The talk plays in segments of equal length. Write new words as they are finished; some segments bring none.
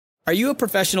Are you a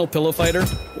professional pillow fighter?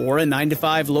 Or a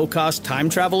 9-to-5 low-cost time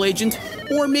travel agent?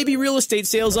 Or maybe real estate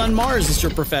sales on Mars is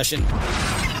your profession?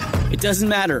 It doesn't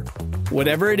matter.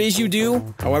 Whatever it is you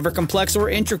do, however complex or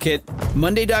intricate,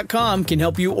 Monday.com can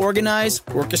help you organize,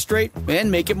 orchestrate, and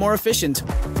make it more efficient.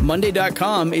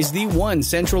 Monday.com is the one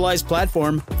centralized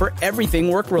platform for everything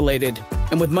work-related.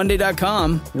 And with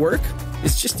Monday.com, work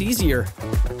is just easier.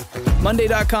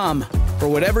 Monday.com, for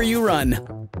whatever you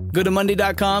run. Go to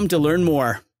Monday.com to learn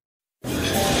more.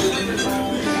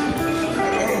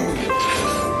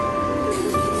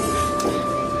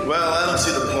 Well, I don't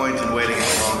see the point in waiting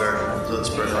any longer, so let's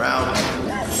bring her out.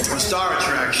 Our star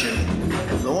attraction,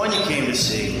 the one you came to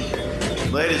see.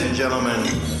 Ladies and gentlemen,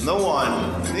 the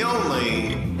one, the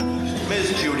only,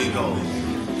 Miss Judy Gold.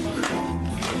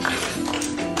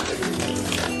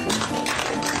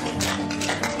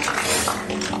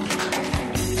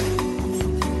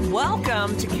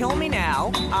 Welcome to Kill Me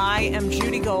Now. I am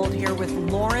Judy Gold here with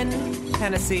Lauren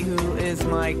Hennessy, who is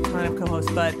my kind of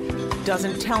co-host, but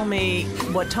doesn't tell me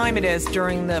what time it is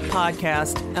during the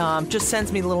podcast. Just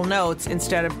sends me little notes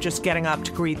instead of just getting up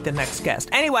to greet the next guest.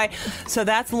 Anyway, so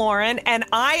that's Lauren, and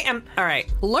I am, all right,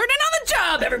 learning on the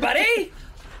job, everybody.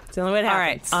 It's the only way it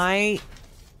happens. All right,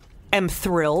 I am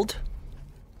thrilled,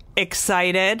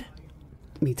 excited.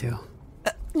 Me too.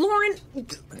 Lauren,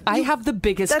 I have the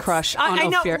biggest crush on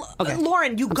Ophira. Okay.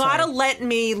 Lauren, you gotta let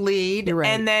me lead, You're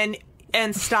right.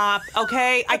 and stop.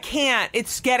 Okay, I can't.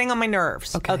 It's getting on my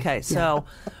nerves. Okay. So,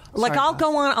 like, Sorry, I'll boss.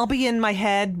 go on. I'll be in my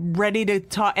head, ready to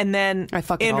talk, and then I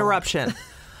fuck it all up. interruption.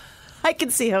 I can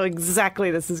see how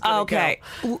exactly this is going to Okay,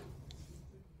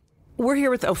 we're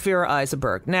here with Ophira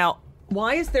Eisenberg. Now,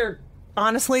 why is there?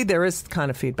 Honestly, there is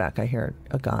kind of feedback. I hear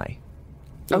a guy.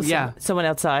 Oh yeah, Someone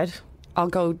outside. I'll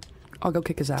go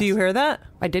kick his ass. Do you hear that?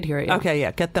 I did hear it. Yeah. Okay,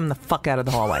 yeah. Get them the fuck out of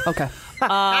the hallway. Okay.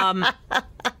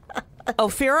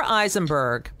 Ophira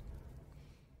Eisenberg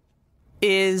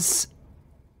is...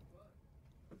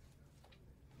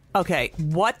 Okay,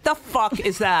 what the fuck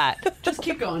is that? Just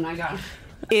keep going. I got it.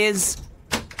 Is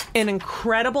an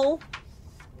incredible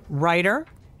writer,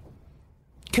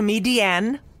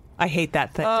 comedian. I hate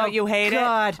that thing. Don't you hate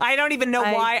God. it? I don't even know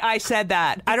why I said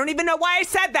that. I don't even know why I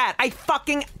said that. I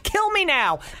fucking kill me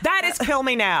now. That is kill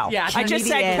me now. Yeah, I just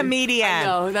said comedian. I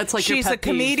know, that's like your she's pet a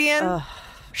peeve. comedian.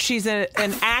 She's an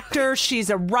actor.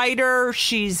 She's a writer.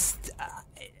 She's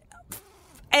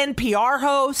NPR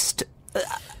host.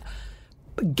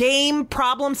 Game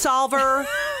problem solver.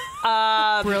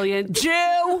 Brilliant.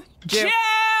 Jew. Ding,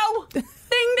 ding,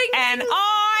 and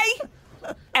I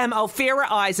am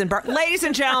Ophira Eisenberg. Ladies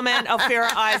and gentlemen,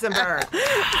 Ophira Eisenberg.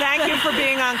 Thank you for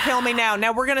being on Kill Me Now.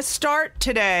 Now, we're going to start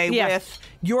today with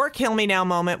your Kill Me Now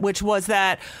moment, which was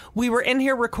that we were in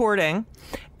here recording.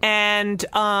 And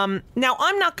now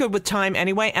I'm not good with time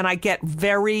anyway, and I get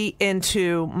very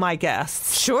into my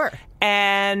guests. Sure.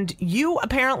 And you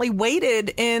apparently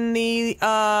waited in the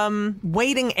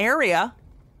waiting area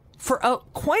for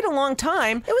quite a long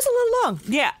time. It was a little long.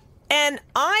 Yeah. And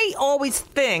I always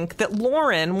think that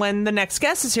Lauren, when the next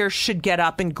guest is here, should get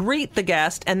up and greet the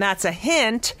guest, and that's a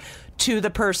hint to the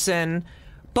person.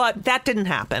 But that didn't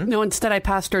happen. No, instead I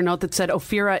passed her a note that said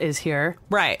Ophira is here.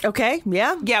 Right. Okay,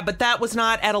 yeah. Yeah, but that was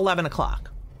not at 11 o'clock.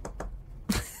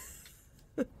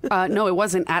 No, it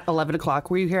wasn't at 11 o'clock.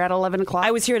 Were you here at 11 o'clock?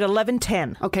 I was here at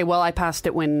 11:10. Okay, well, I passed it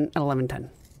at 11:10.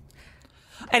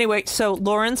 Anyway, so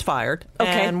Lauren's fired. Okay.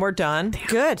 And we're done.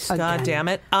 Good. God damn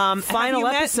it. Final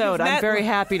episode. I'm very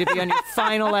happy to be on your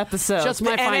final episode. Just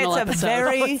my and final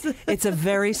episode. It's a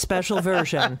very special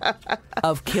version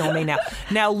of Kill Me Now.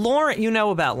 Now, Lauren, you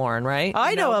know about Lauren, right?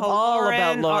 I know all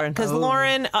about Lauren. Because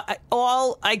Lauren,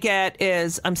 all I get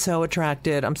is, I'm so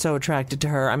attracted to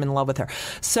her. I'm in love with her.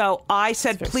 So I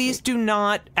said, please do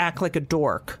not act like a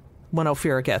dork when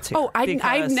Ophira gets here. Oh,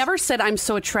 I never said I'm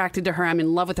so attracted to her, I'm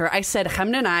in love with her. I said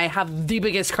Hemna and I have the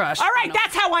biggest crush. All right,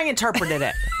 that's how I interpreted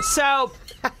it. So,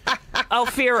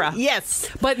 Ophira. Yes.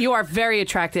 But you are very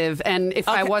attractive, and if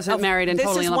I wasn't married and this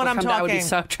totally is in love what with I'm Hemna, I would be talking.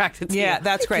 so attracted to you. Yeah,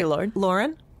 that's great. you, Lauren.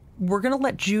 Lauren, we're going to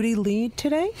let Judy lead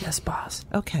today? Yes, boss.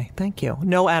 Okay, thank you.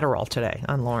 No Adderall today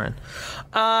on Lauren.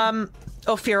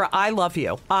 Ophira, I love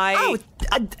you.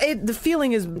 The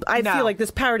feeling is, I feel like this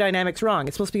power dynamic's wrong.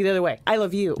 It's supposed to be the other way. I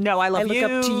love you. No, I love you. I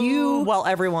look up to you. Well,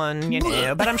 everyone, you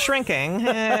know, but I'm shrinking.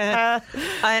 and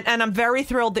I'm very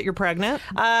thrilled that you're pregnant.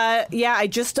 Yeah,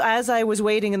 as I was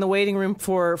waiting in the waiting room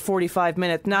for 45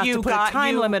 minutes, not to put a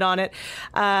time limit on it,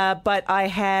 but I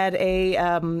had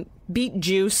a beet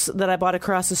juice that I bought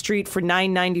across the street for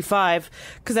 $9.95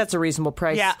 because that's a reasonable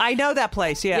price. Yeah, I know that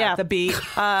place. Yeah. The beet.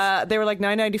 They were like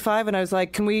 $9.95, and I was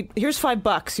like, here's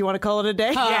 $5. You want to call it a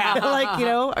day? Yeah. Like,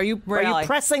 are you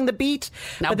pressing the beet?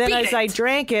 Now but then beat as I it.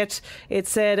 drank it, it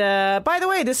said, by the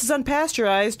way, this is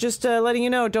unpasteurized. Just letting you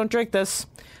know, don't drink this.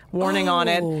 Warning on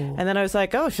it. And then I was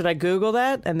like, oh, should I Google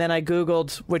that? And then I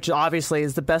Googled, which obviously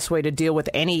is the best way to deal with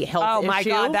any health issue. Oh, my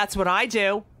God. That's what I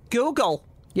do. Google.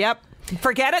 Yep.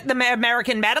 Forget it, the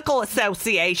American Medical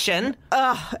Association.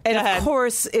 And of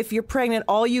course, if you're pregnant,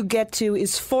 all you get to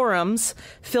is forums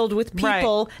filled with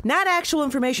people, not actual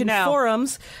information,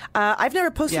 forums. I've never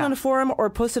posted on a forum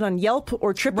or posted on Yelp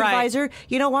or TripAdvisor.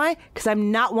 You know why? Because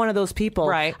I'm not one of those people.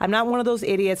 Right. I'm not one of those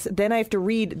idiots. Then I have to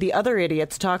read the other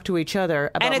idiots talk to each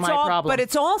other about my problem. But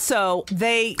it's also,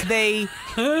 they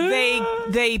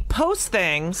post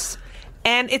things.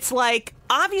 And it's like,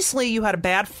 obviously you had a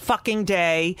bad fucking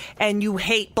day and you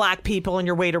hate black people and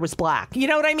your waiter was black. You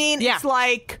know what I mean? Yeah. It's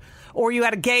like, or you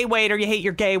had a gay waiter, you hate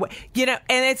your gay waiter. And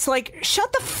it's like,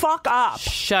 shut the fuck up.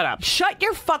 Shut up. Shut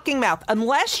your fucking mouth.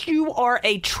 Unless you are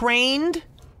a trained,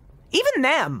 even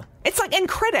them. It's like, and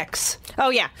critics.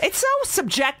 Oh, yeah. It's so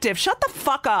subjective. Shut the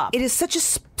fuck up. It is such a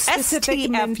specific,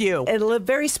 STFU. a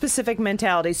very specific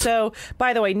mentality. So,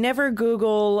 by the way, never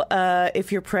Google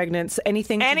if you're pregnant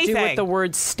anything to do with the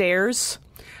word stairs.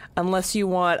 Unless you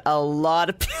want a lot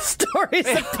of stories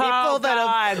of people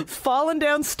that have fallen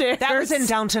downstairs. That was in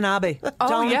Downton Abbey.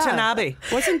 Downton Abbey.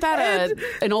 Wasn't that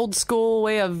an old school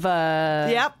way of...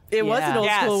 Yep, it was an old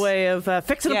school way of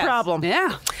fixing a problem.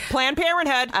 Yeah. Planned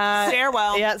Parenthood.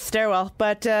 Stairwell. Yeah, stairwell.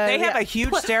 But they have a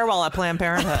huge stairwell at Planned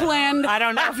Parenthood. I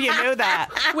don't know if you knew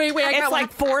that. Wait, I got it's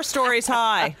like 4 stories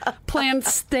high. Planned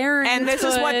staring. And this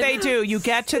is what they do. You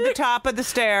get to the top of the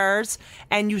stairs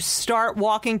and you start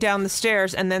walking down the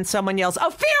stairs and then someone yells,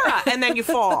 Ophira! And then you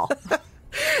fall.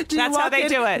 That's how they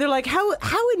do it. They're like,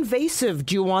 how invasive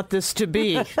do you want this to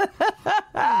be? You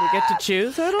get to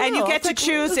choose. I don't know. And you get to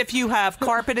choose if you have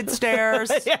carpeted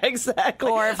stairs. Yeah, exactly.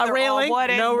 Or if a railing,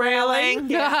 wooden, no railing.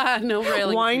 Yeah. No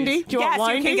railing. Windy. Do you want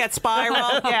windy? You can get spiral.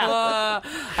 Yeah.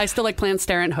 I still like Planned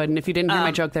Parenthood, and if you didn't hear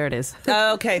my joke, there it is.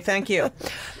 Okay, thank you.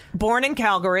 Born in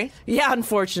Calgary. Yeah,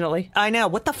 unfortunately. I know.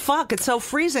 What the fuck? It's so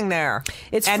freezing there.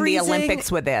 It's and freezing. The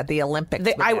Olympics were there. The Olympics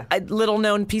were there. A little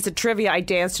known piece of trivia, I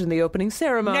danced in the opening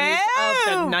ceremonies of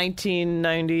the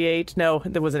 1998. No,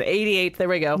 there was an 88. There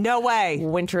we go. No way.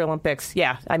 Winter Olympics.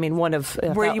 Yeah, I mean, one of...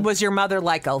 was your mother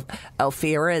like,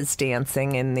 Ophira is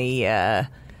dancing in the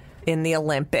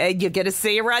Olympics? You get to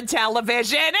see her on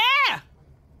television.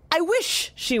 I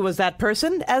wish she was that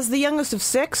person. As the youngest of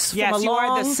 6, yes, from a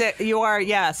long, you are.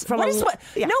 Yes, from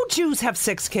no Jews have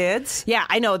 6 kids. Yeah,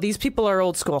 I know. These people are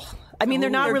old school. I mean, they're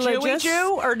not religious.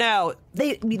 Jew or no?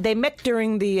 They met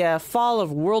during the fall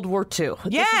of World War II.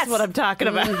 Yes, this is what I'm talking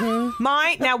about.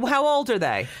 Mm-hmm. Now, how old are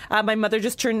they? My mother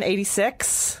just turned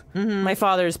 86. Mm-hmm. My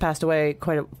father has passed away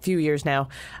quite a few years now.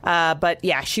 But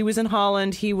yeah, she was in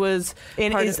Holland. He was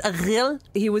in Israel.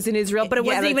 He was in Israel, but it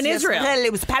wasn't even Israel.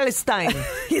 It was Palestine.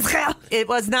 Israel. It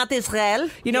was not Israel.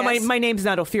 You know, my name's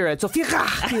not Ophira. It's Ophira.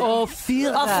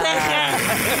 Ophira.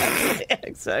 Yeah,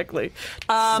 exactly.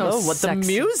 So what the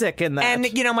music in that?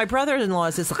 And you know, my brother-in-law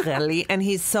is Israeli, and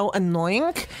he's so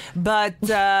annoying. But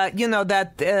you know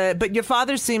that. But your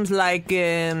father seems like he's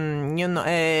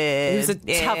a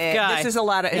tough guy. This is a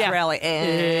lot of Israeli.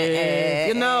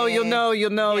 You know.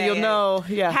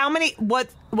 Yeah. How many?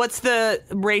 What's the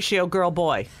ratio, girl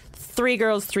boy? 3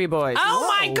 girls, 3 boys.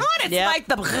 Oh my God! It's like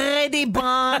the Brady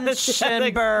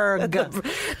Bunch-Berg.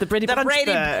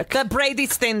 The Brady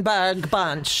Steinberg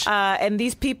bunch. And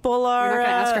these people are. You're not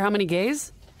going to ask her how many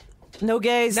gays? No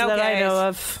gays that I know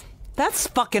of. That's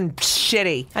fucking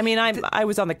shitty. I mean, I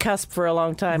was on the cusp for a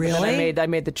long time. Really? And then I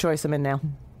made the choice I'm in now.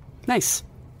 Nice.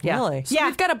 Yeah. Really? So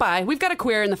we've got a bi. We've got a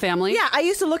queer in the family. Yeah, I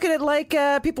used to look at it like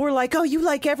people were like, "Oh, you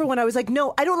like everyone." I was like,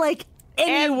 "No, I don't like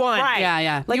anyone." Right.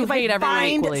 Yeah. Like you if hate I everyone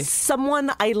find equally.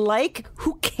 someone I like,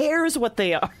 who cares what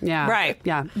they are? Yeah. Right.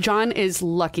 Yeah. John is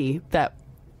lucky that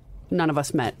none of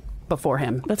us met before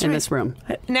him in this room.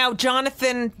 Now,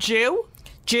 Jonathan, Jew?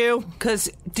 Because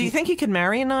do you think he could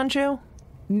marry a non-Jew?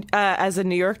 As a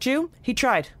New York Jew, he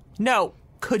tried. No.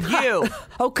 Could you?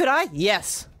 Oh, could I?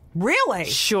 Yes. Really?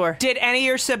 Sure. Did any of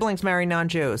your siblings marry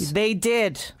non-Jews? They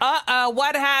did.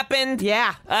 What happened?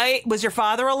 Yeah. Was your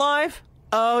father alive?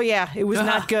 Oh, yeah. It was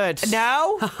not good.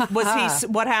 No? Was he?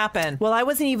 What happened? Well, I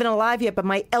wasn't even alive yet, but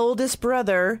my eldest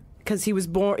brother because he was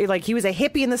born, like he was a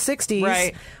hippie in the 60s,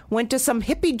 right. Went to some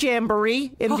hippie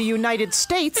jamboree in the United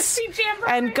States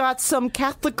and got some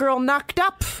Catholic girl knocked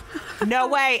up. No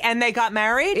way. And they got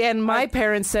married? And my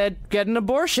parents said, get an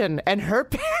abortion. And her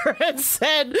parents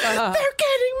said, they're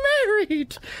getting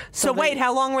married. So wait,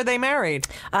 how long were they married?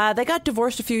 They got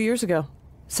divorced a few years ago.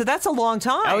 So that's a long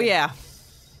time. Oh, yeah.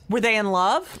 Were they in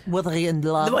love? Were they in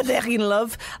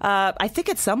love? I think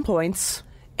at some points.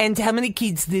 And how many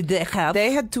kids did they have?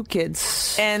 They had 2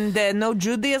 kids. And no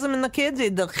Judaism in the kids?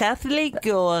 They're Catholic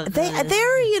or?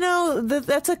 They're,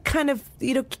 that's a kind of,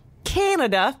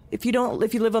 Canada, if you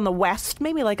live on the West,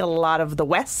 maybe like a lot of the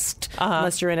West,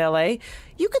 unless you're in LA,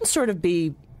 you can sort of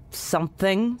be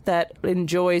something that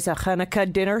enjoys a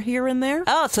Hanukkah dinner here and there.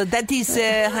 Oh, so that is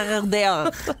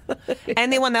there.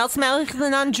 Anyone else married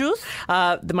non-Jews?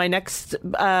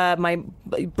 My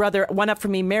brother, one up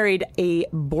from me, married a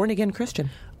born-again Christian.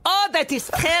 Oh, that is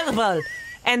terrible.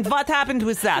 And what happened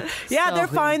with that? Yeah, they're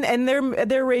fine, and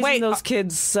they're raising those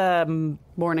kids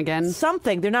born again.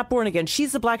 Something. They're not born again.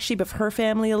 She's the black sheep of her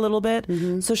family a little bit.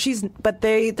 Mm-hmm. So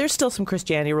there's still some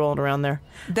Christianity rolling around there.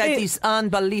 That is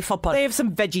unbelievable. They have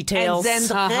some Veggie Tales. And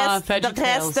then the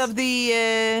rest of the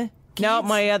kids? No,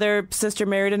 my other sister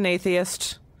married an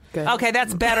atheist. Good. Okay,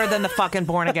 that's better than the fucking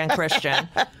born again Christian.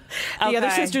 The other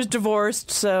sister's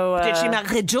divorced, so did she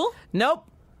marry a Jew? Nope.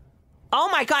 Oh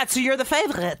my God! So you're the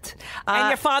favorite, and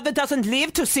your father doesn't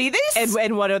live to see this.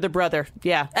 And what other brother?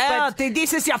 Yeah.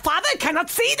 This is your father cannot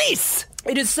see this.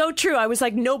 It is so true. I was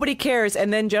like, nobody cares.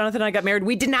 And then Jonathan and I got married.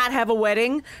 We did not have a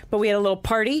wedding, but we had a little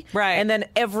party. Right. And then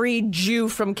every Jew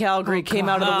from Calgary came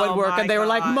out of the woodwork, and they were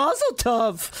like, Mazel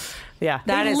Tov. Yeah.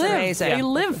 That is amazing. They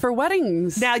live for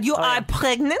weddings. Now you are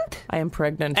pregnant. I am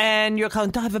pregnant. And you're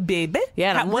going to have a baby. Yeah,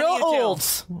 and I'm real old.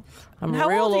 I'm How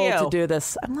real old are you? to do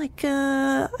this. I'm like,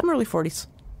 I'm early 40s.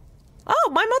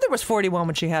 Oh, my mother was 41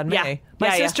 when she had me. Yeah.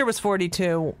 My sister was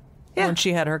 42 when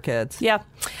she had her kids. Yeah.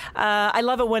 I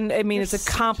love it when, it's a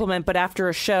compliment, but after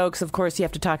a show, because of course you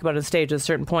have to talk about it on stage at a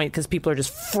certain point because people are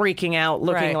just freaking out,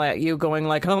 looking at you, going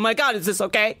like, oh my God, is this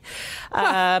okay?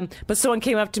 But someone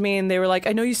came up to me and they were like,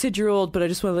 I know you said you're old, but I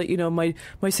just want to let you know my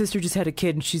sister just had a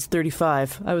kid and she's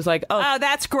 35. I was like, oh,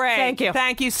 that's great. Thank you.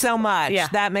 Thank you so much. Yeah.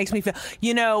 That makes me feel,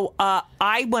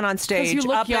 I went on stage. You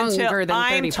look up younger until than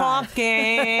 35. I'm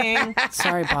talking.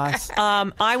 Sorry, boss.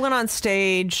 I went on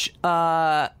stage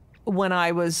when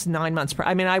I was 9 months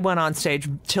pregnant. I went on stage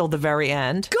till the very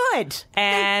end. Good.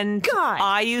 And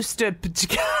I used to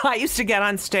get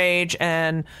on stage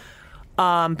and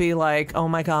be like, oh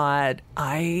my God,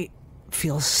 I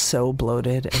feel so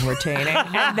bloated and retaining.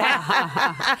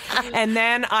 and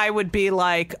then I would be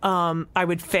like, I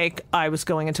would fake I was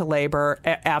going into labor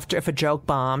after if a joke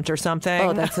bombed or something.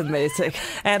 Oh, that's amazing.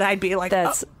 And I'd be like,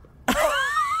 that's...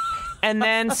 And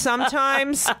then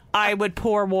sometimes I would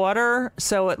pour water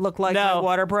so it looked like my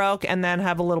water broke, and then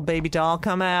have a little baby doll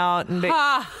come out. And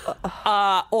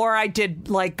or I did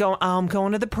like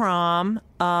going to the prom.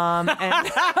 And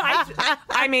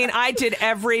I did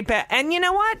every bit. And you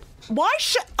know what? Why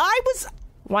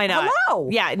not? Hello.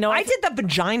 Yeah. No. I did the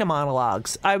vagina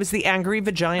monologues. I was the angry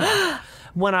vagina.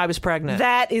 When I was pregnant.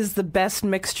 That is the best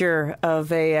mixture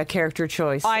of a character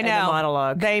choice. I know. And a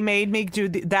monologue. They made me do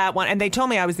that one. And they told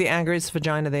me I was the angriest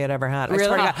vagina they had ever had. Really?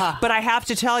 But I have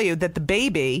to tell you that the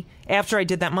baby, after I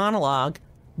did that monologue,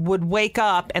 would wake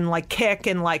up and like kick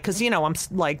and like, because, I'm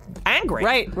like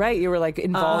angry. Right. You were like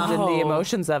involved in the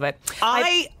emotions of it.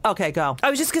 Okay, go. I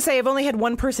was just going to say, I've only had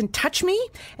one person touch me,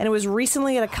 and it was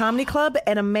recently at a comedy club,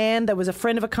 and a man that was a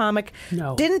friend of a comic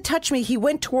didn't touch me. He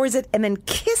went towards it and then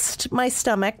kissed my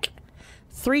stomach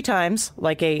 3 times,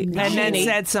 like a And then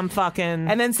said some fucking...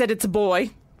 And then said it's a boy,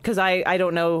 because I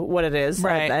don't know what it is.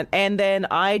 Right. And then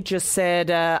I just said,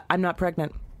 I'm not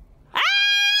pregnant. I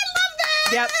love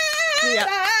that! Yep.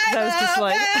 That was just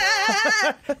like...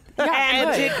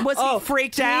 was he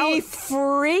freaked out? He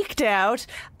freaked out.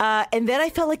 And then I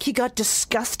felt like he got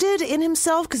disgusted in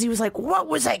himself because he was like, what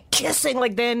was I kissing?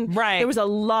 Like then there was a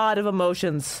lot of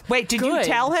emotions. Wait, did you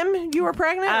tell him you were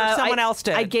pregnant or someone else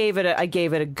did? I gave it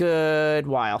a good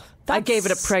while. I gave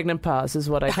it a pregnant pause is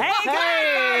what I did. Hey,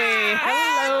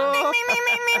 hello.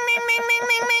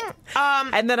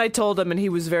 And then I told him, and he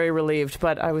was very relieved.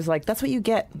 But I was like, "That's what you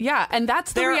get." Yeah, and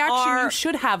that's the reaction you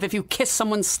should have if you kiss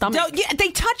someone's stomach. No, yeah,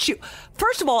 they touch you.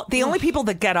 First of all, the only people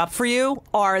that get up for you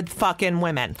are fucking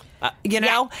women. You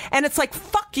know? And it's like,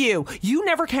 fuck you. You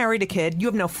never carried a kid. You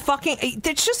have no fucking...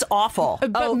 It's just awful.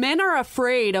 But men are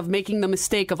afraid of making the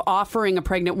mistake of offering a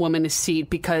pregnant woman a seat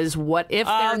because what if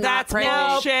they're not pregnant?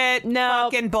 Bullshit. No.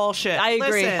 Fucking bullshit. I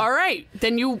agree. Listen. All right.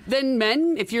 Then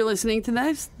men, if you're listening to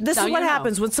this is what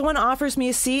happens. When someone offers me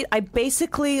a seat, I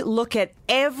basically look at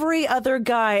every other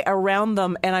guy around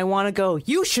them and I want to go,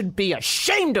 you should be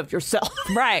ashamed of yourself.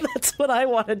 Right. That's what I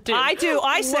want to do. I do.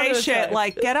 I say shit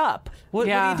like, get up. What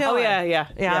are you doing? Oh,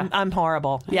 yeah. I'm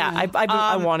horrible. Yeah,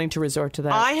 I'm wanting to resort to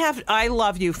that. I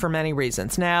love you for many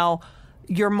reasons. Now,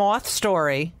 your moth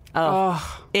story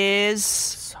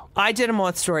is... I did a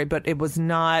moth story, but it was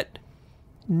not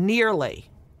nearly...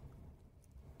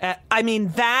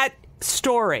 that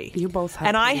story. You both have.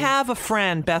 And I have a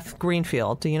friend, Beth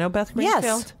Greenfield. Do you know Beth Greenfield?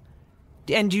 Yes.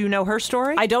 And do you know her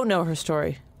story? I don't know her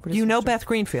story. You know Beth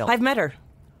Greenfield? I've met her.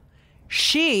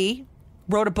 She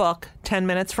wrote a book, 10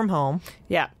 Minutes from Home.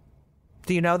 Yeah.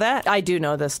 Do you know that? I do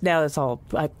know this. Now it's all,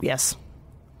 yes.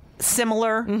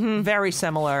 Similar, very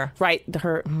similar. Right.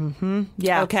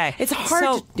 Yeah. Okay. It's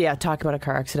hard to talk about a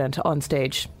car accident on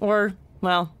stage. Or,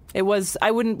 well, it was,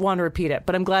 I wouldn't want to repeat it,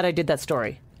 but I'm glad I did that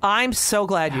story. I'm so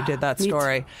glad you did that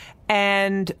story.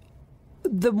 And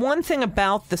the one thing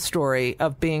about the story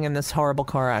of being in this horrible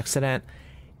car accident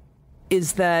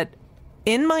is that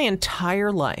in my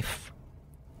entire life,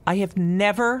 I have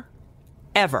never,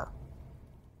 ever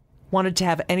wanted to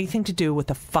have anything to do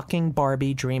with a fucking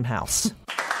Barbie dream house.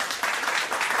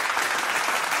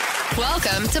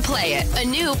 Welcome to Play It, a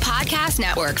new podcast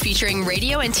network featuring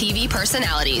radio and TV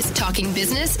personalities talking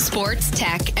business, sports,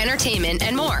 tech, entertainment,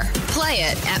 and more. Play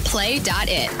it at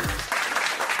play.it.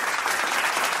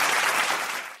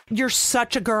 You're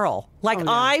such a girl. Like,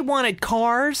 I wanted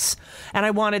cars, and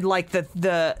I wanted, like,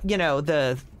 the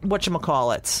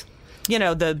whatchamacallits. You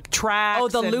know, the tracks. Oh,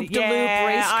 the loop-de-loop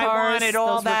race cars. I wanted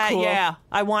all that. Cool. Yeah.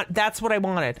 That's what I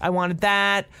wanted. I wanted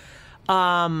that.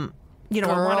 I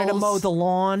wanted to mow the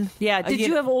lawn. Yeah. Did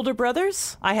you have older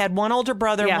brothers? I had one older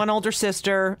brother, one older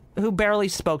sister who barely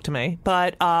spoke to me,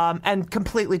 but and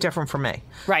completely different from me.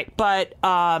 Right. But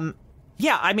I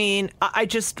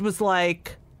just was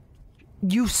like,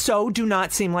 you so do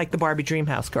not seem like the Barbie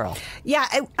Dreamhouse girl. Yeah,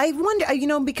 I wonder,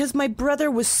 because my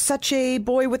brother was such a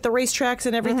boy with the racetracks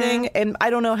and everything, and I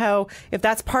don't know if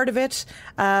that's part of it,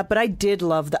 but I did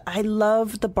love I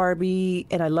love the Barbie,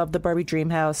 and I love the Barbie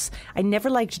Dreamhouse. I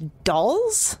never liked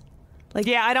dolls.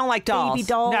 I don't like dolls.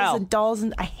 Baby dolls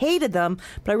and I hated them,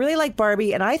 but I really like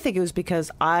Barbie, and I think it was because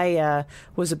I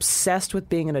was obsessed with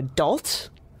being an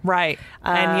adult. Right.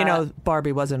 And,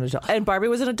 Barbie was an adult. And Barbie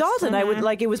was an adult, and I would,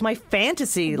 it was my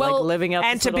fantasy, living up.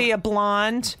 And to be a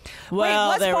blonde. Well,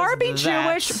 wait, was Barbie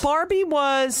Jewish? Barbie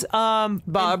was...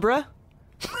 Barbara?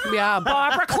 Yeah.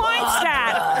 Barbara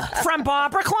Kleinstadt. From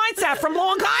Barbara Kleinstadt from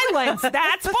Long Island.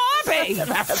 That's Barbie.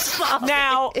 That's Barbie.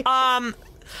 Now,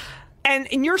 and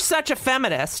you're such a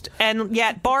feminist, and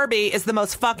yet Barbie is the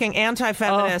most fucking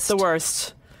anti-feminist. Oh,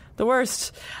 the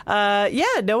worst.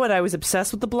 And I was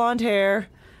obsessed with the blonde hair.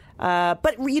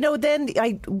 But, then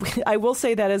I will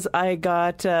say that as I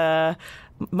got,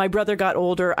 my brother got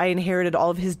older, I inherited all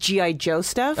of his G.I. Joe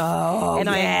stuff. Oh, and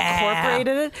I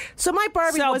incorporated it. So my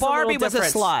Barbie was a little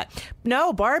different. Slut.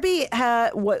 No, Barbie,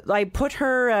 I put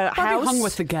her house. Hung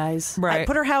with the guys. Right. I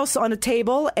put her house on a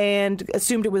table and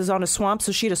assumed it was on a swamp,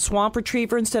 so she had a swamp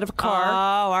retriever instead of a car.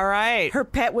 Oh, all right. Her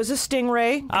pet was a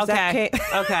stingray.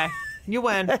 Okay. You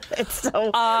win. It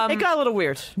got a little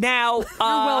weird. Now, you're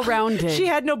well-rounded. She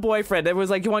had no boyfriend. It was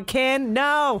like, you want Ken?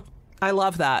 No. I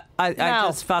love that. I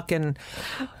just fucking...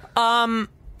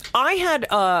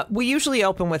 we usually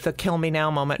open with a kill me now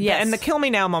moment. Yes. And the kill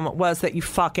me now moment was that you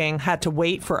fucking had to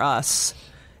wait for us.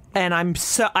 And I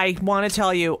want to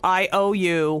tell you, I owe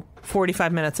you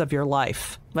 45 minutes of your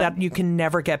life that you can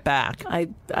never get back.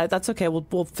 That's okay.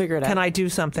 We'll figure it out. Can I do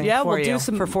something for we'll you? Do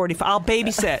some for 45. I'll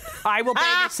babysit. I will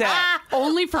babysit.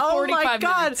 Only for 45 minutes. Oh my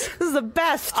God. This is the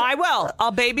best. I will.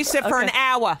 I'll babysit for an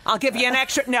hour. I'll give you an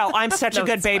extra. No, I'm such a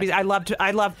good baby. I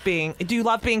love being. Do you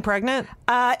love being pregnant?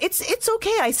 It's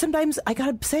okay. I sometimes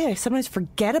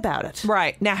forget about it.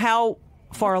 Right. Now, how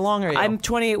far along are you? I'm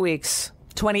 28 weeks.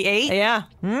 28? Yeah.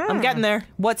 I'm getting there.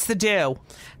 What's the due?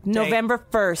 November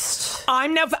 1st.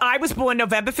 I was born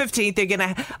November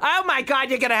 15th. Oh my God,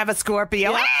 you're going to have a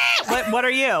Scorpio. Yeah. What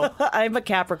are you? I'm a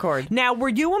Capricorn. Now, were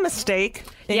you a mistake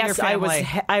in your family?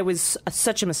 I was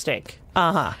such a mistake.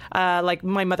 Like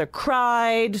my mother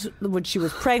cried when she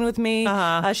was pregnant with me.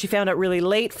 She found out really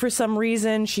late for some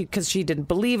reason because she didn't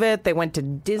believe it. They went to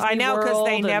Disney I know, because World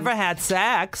they never had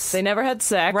sex. They never had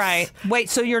sex. Right. Wait,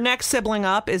 so your next sibling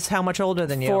up is how much older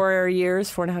than you?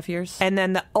 4.5 years. And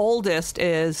then the oldest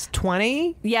is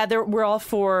 20? Yeah, we're all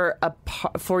 4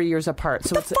 years apart.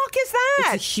 So what the fuck is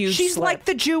that? It's a huge She's slip. like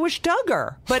the Jewish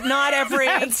Duggar, but not every...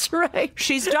 That's right.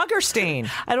 She's Duggarstein.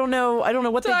 I don't know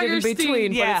what they did in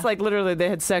between, yeah. but it's like literally they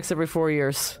had sex every 4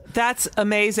 years. That's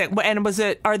amazing. And was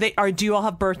it? Do you all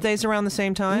have birthdays around the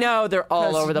same time? No, they're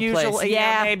all over the place.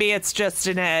 Yeah, maybe it's just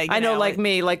an egg. I know, like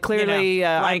me, like clearly,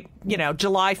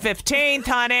 July 15th,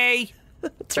 honey.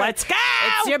 Let's go.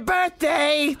 It's your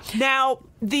birthday. Now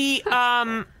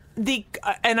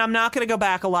and I'm not going to go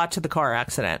back a lot to the car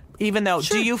accident, even though,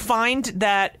 do you find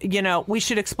that, we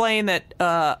should explain that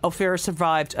Ophira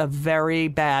survived a very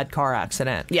bad car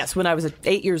accident? Yes, when I was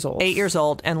 8 years old. 8 years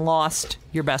old, and lost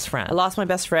your best friend. I lost my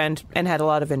best friend and had a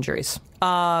lot of injuries.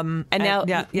 Now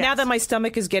that my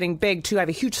stomach is getting big, too, I have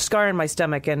a huge scar in my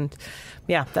stomach, and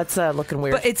yeah, that's looking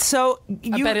weird. But it's so...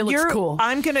 I bet it looks cool.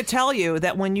 I'm going to tell you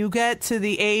that when you get to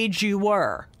the age you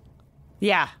were...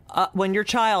 Yeah. When your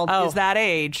child is that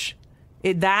age,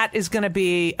 that is going to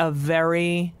be a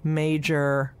very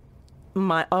major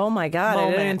oh my God,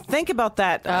 moment. I didn't even think about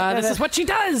that. This is what she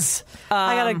does.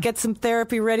 I got to get some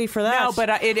therapy ready for that. No,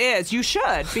 but it is. You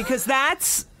should, because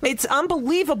it's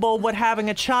unbelievable what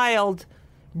having a child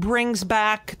brings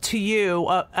back to you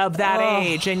of that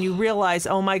age, and you realize,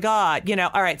 oh my God,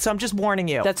 all right, so I'm just warning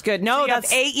you. That's good. No, so you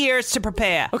have 8 years to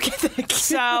prepare. Okay, thank you.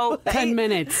 So 10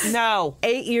 minutes. No.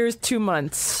 8 years, 2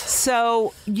 months.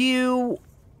 So do you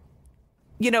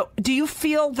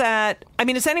feel that,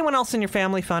 is anyone else in your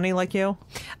family funny like you?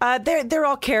 They're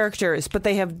all characters, but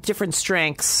they have different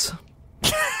strengths.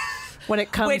 When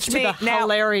it comes to the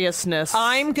hilariousness.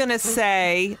 I'm going to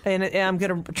say, and I'm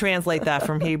going to translate that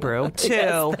from Hebrew,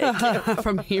 too.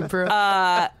 From Hebrew.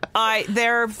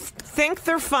 They think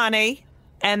they're funny,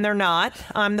 and they're not.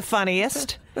 I'm the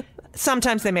funniest.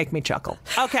 Sometimes they make me chuckle.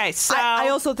 Okay, so... I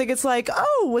also think it's like,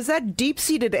 was that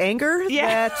deep-seated anger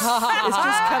that is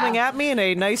just coming at me in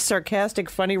a nice, sarcastic,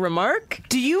 funny remark?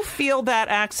 Do you feel that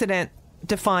accident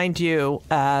defined you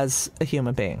as a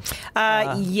human being?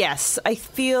 Yes. I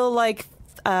feel like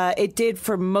it did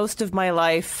for most of my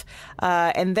life.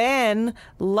 And then,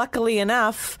 luckily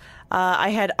enough... I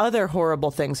had other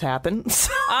horrible things happen.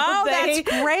 So that's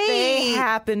great. They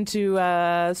happened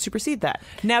to supersede that.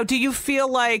 Now, do you feel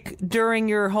like during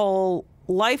your whole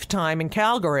lifetime in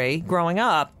Calgary, growing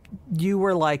up, you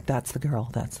were like, that's the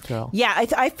girl, that's the girl? Yeah,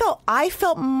 I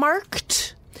felt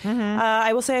marked. Mm-hmm.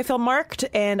 I will say I felt marked,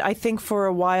 and I think for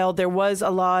a while there was a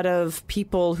lot of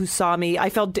people who saw me. I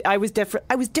felt I was different.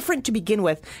 I was different to begin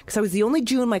with because I was the only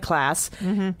Jew in my class.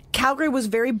 Mm-hmm. Calgary was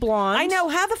very blonde. I know.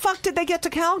 How the fuck did they get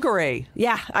to Calgary?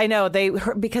 Yeah, I know.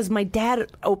 Because my dad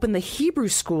opened the Hebrew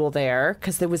school there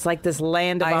because there was like this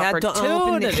land of opportunity. I had to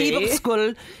open the Hebrew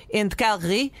school in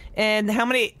Calgary, and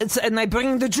I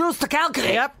bring the Jews to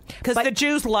Calgary. Yep, because the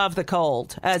Jews love the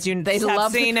cold, as they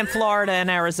have seen in Florida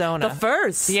and Arizona. The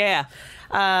furs. Yeah.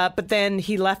 But then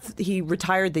he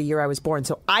retired the year I was born,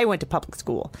 so I went to public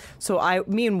school. So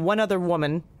me and one other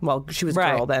woman, well, she was a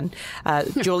girl then,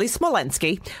 Julie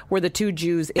Smolensky, were the two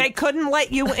Jews. They couldn't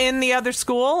let you in the other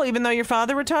school, even though your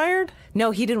father retired?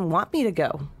 No, he didn't want me to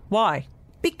go. Why?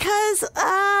 Because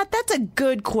that's a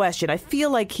good question. I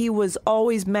feel like he was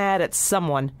always mad at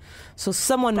someone. So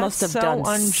someone must have done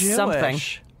something.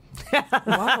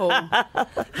 Whoa.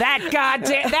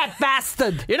 That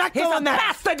bastard. You're not going there.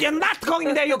 Bastard. You're not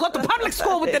going there. You go to public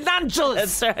school with the non-Jews.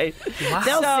 That's right. Wow.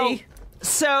 They'll see.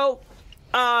 So,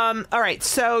 all right.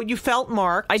 So you felt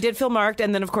marked. I did feel marked,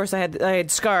 and then of course I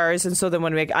had scars, and so then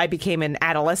when I became an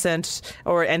adolescent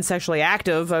and sexually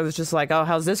active, I was just like, oh,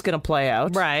 how's this going to play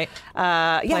out? Right.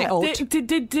 Yeah.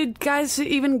 Did guys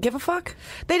even give a fuck?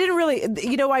 They didn't really.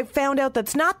 I found out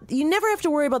you never have to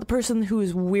worry about the person who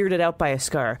is weirded out by a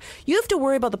scar. You have to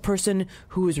worry about the person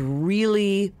who is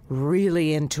really,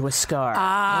 really into a scar.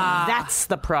 That's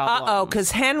the problem.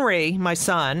 Because Henry, my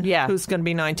son, who's going to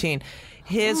be 19,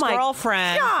 his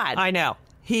girlfriend. God. I know.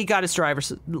 He got his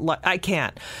driver's. I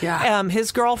can't. Yeah.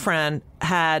 His girlfriend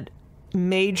had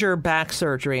major back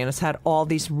surgery and has had all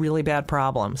these really bad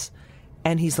problems.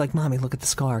 And he's like, Mommy, look at the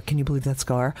scar. Can you believe that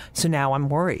scar? So now I'm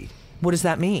worried. What does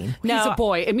that mean? He's a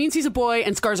boy. It means he's a boy,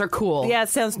 and scars are cool. Yeah, it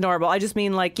sounds normal. I just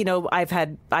mean, like, I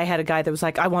had a guy that was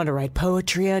like, I want to write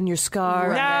poetry on your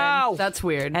scar. No, that's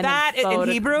weird. And that in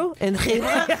Hebrew? In Hebrew?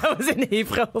 It was in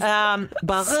Hebrew.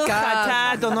 Baruch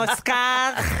atah Adonai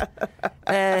skar,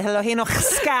 Eloheinu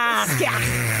skar.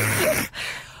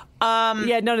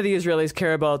 Yeah, none of the Israelis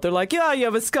care about. They're like, yeah, you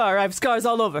have a scar. I have scars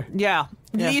all over. Yeah.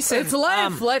 Listen, it's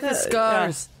life. Life is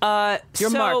scars.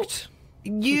 You're marked.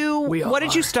 What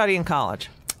did you study in college?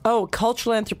 Oh,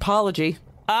 cultural anthropology.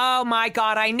 Oh, my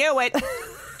God, I knew it.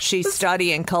 She's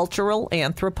studying cultural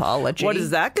anthropology. What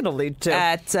is that going to lead to?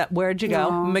 At where'd you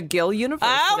go? McGill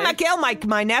University. Oh, McGill.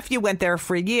 My nephew went there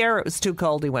for a year. It was too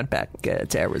cold. He went back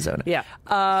to Arizona. Yeah.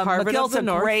 Harvard McGill's of the a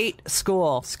North. great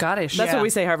school. Scottish. That's what we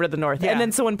say, Harvard of the North. Yeah. And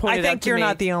then someone pointed out to me. I think you're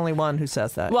not the only one who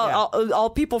says that. Well, all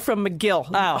people from McGill.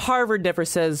 Harvard never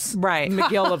says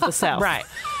McGill of the South. Right.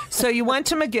 So you went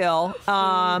to McGill.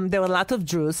 There were a lot of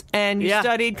Jews. And you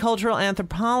studied cultural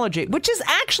anthropology, which is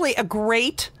actually a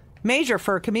great major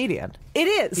for a comedian. It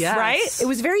is, right? It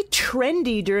was very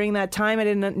trendy during that time. I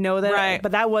didn't know that,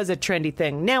 but that was a trendy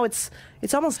thing. Now it's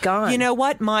almost gone. You know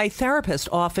what? My therapist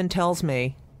often tells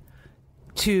me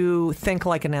to think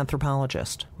like an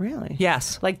anthropologist. Really?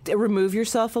 Yes. Like remove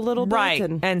yourself a little bit? Right.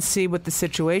 And see what the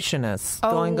situation is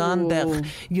going on there.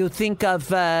 You think of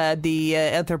that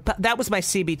was my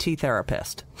CBT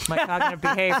therapist, my cognitive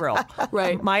behavioral.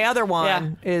 Right. My other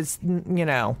one is,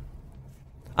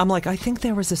 I'm like, I think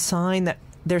there was a sign that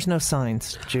there's no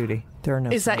signs, Judy. There are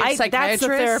no Is that signs. your psychiatrist? That's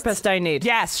the therapist I need.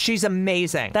 Yes, she's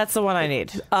amazing. That's the one I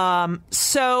need.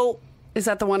 So is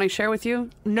that the one I share with you?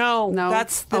 No.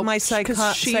 That's my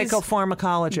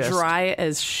psychopharmacologist. Dry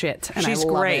as shit. And she's I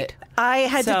love great. It. I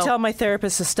had to tell my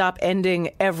therapist to stop ending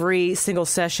every single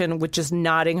session with just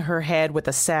nodding her head with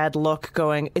a sad look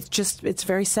going, it's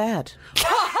very sad.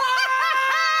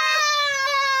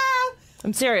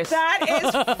 I'm serious. That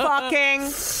is fucking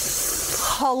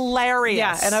hilarious.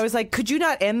 Yeah, and I was like, could you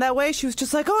not end that way? She was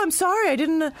just like, oh, I'm sorry. I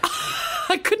didn't...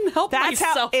 I couldn't help myself. That's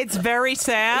how it's very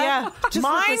sad. Yeah.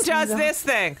 Mine does this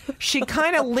thing. She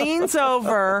kind of leans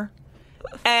over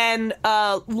and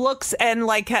looks and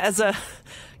like has a,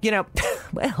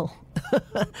 well,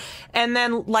 and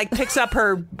then like picks up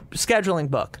her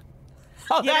scheduling book.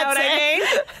 You know what I mean?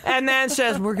 And then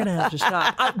says, we're going to have to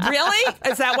stop. Really?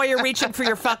 Is that why you're reaching for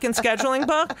your fucking scheduling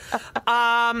book?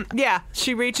 Yeah,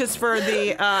 she reaches for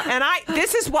the,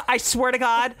 this is what, I swear to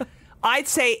God, I'd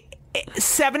say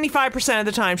 75% of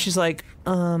the time she's like,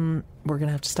 we're going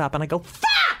to have to stop. And I go,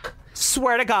 fuck!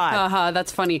 Swear to God.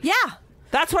 That's funny. Yeah.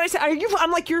 That's what I said.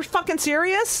 I'm like, you're fucking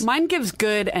serious? Mine gives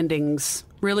good endings.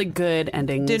 Really good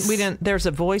endings. There's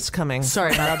a voice coming.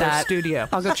 Sorry about that. Studio.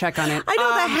 I'll go check on it. I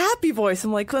know the happy voice.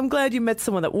 I'm like, I'm glad you met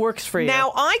someone that works for you.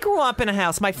 Now, I grew up in a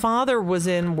house. My father was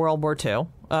in World War II.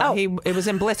 It was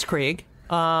in Blitzkrieg.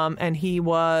 And he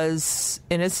was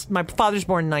my father's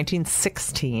born in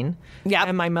 1916. Yeah.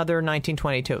 And my mother in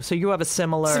 1922. So you have a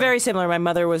similar. It's very similar. My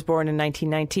mother was born in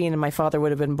 1919 and my father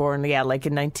would have been born, like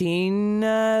in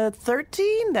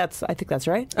 1913. I think that's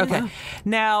right. Okay. Yeah.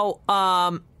 Now,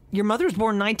 your mother was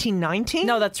born in 1919?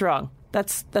 No, that's wrong.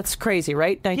 That's crazy,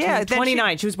 right?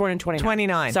 29. She was born in 29.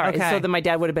 29. Sorry. Okay. So then my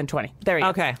dad would have been 20. There you go.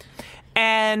 Okay.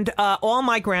 And all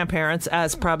my grandparents,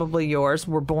 as probably yours,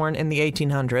 were born in the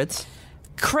 1800s.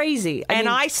 Crazy.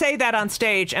 I say that on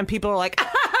stage, and people are like,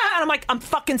 and I'm like, I'm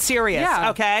fucking serious,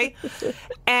 okay?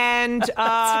 And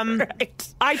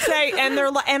I say,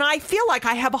 and I feel like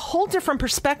I have a whole different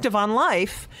perspective on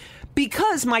life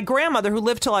because my grandmother, who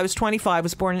lived till I was 25,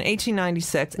 was born in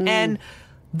 1896, and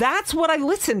that's what I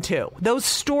listened to. Those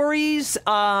stories,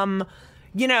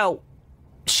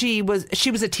 she was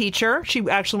a teacher. She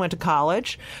actually went to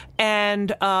college,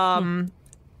 and and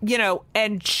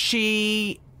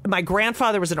my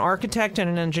grandfather was an architect and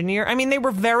an engineer. I mean, they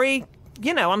were very,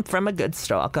 I'm from a good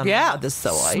stock on this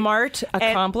soy. Smart,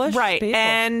 accomplished. Right.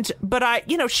 People. But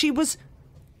she was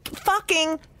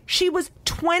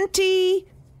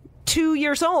 22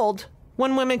 years old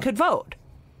when women could vote.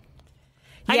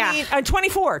 Yeah. I mean,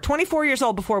 24 years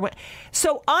old before.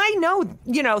 So I know,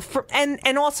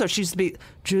 and also she used to be,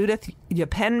 Judith, your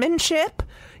penmanship,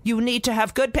 you need to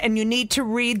have good, and you need to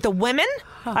read the women.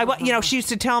 She used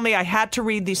to tell me I had to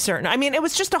read these certain. I mean, it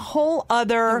was just a whole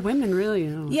other. The women really.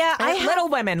 Yeah, little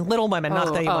women, not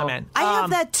the women. I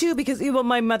have that too because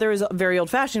my mother is very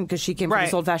old fashioned because she came from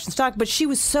this old fashioned stock. But she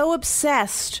was so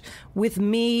obsessed with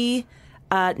me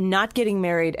not getting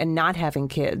married and not having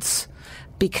kids.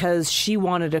 Because she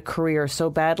wanted a career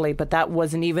so badly, but that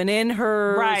wasn't even in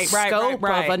her scope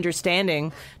of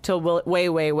understanding till way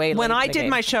late. When I did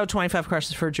my show, 25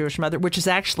 Questions for a Jewish Mother, which is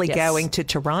actually going to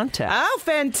Toronto. Oh,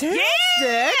 fantastic.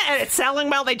 Yeah! And it's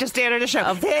selling well. They just added a show.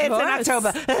 It's in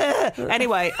October.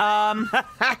 Anyway,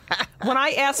 when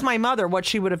I asked my mother what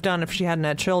she would have done if she hadn't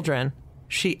had children,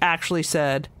 she actually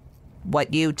said,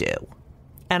 what you do.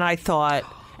 And I thought...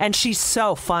 And she's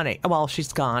so funny. Well,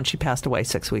 she's gone. She passed away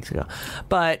 6 weeks ago.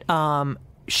 But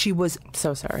she was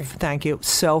so sorry. Thank you.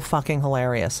 So fucking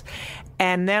hilarious.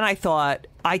 And then I thought,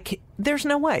 there's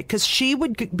no way, because she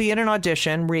would be in an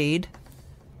audition, read.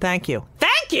 Thank you.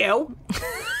 Thank you.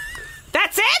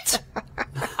 That's it?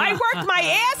 I worked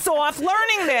my ass off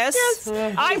learning this. Yes.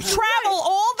 I travel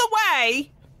all the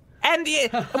way. And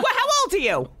how old are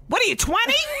you? What are you,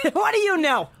 20? What do you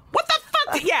know? What the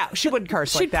fuck? Yeah, she wouldn't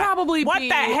curse like that. She'd probably what be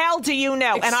the hell do you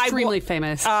know? Extremely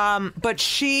famous. But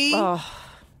she...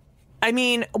 I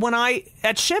mean,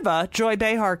 at Shiva, Joy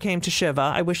Behar came to Shiva.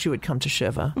 I wish you would come to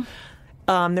Shiva.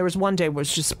 There was one day where it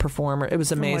was just a performer. It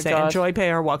was amazing. And Joy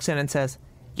Behar walks in and says,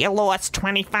 "You lost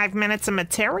 25 minutes of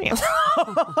material."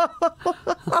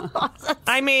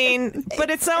 I mean, but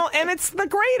it's the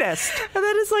greatest. And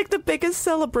that is like the biggest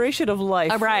celebration of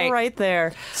life. Right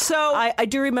there. So I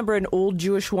do remember an old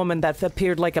Jewish woman that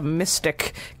appeared like a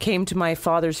mystic came to my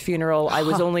father's funeral. I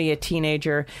was only a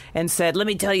teenager and said, "Let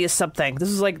me tell you something." This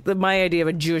is like my idea of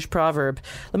a Jewish proverb.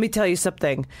 "Let me tell you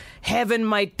something. Heaven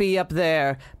might be up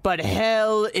there, but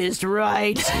hell is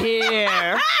right here."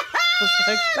 I was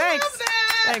like,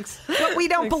 thanks. But we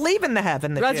don't believe in the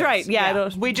heaven. That's Jews. right. Yeah.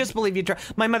 We just believe you.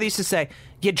 My mother used to say,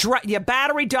 "Your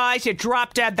battery dies, you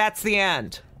drop dead. That's the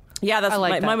end." Yeah, that's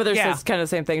my mother says kind of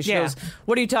the same thing. She goes,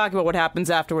 "What are you talking about? What happens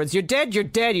afterwards? You're dead. You're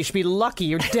dead. You should be lucky.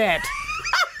 You're dead.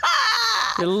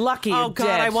 You're lucky. You're God,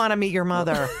 dead." I want to meet your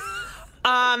mother.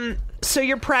 So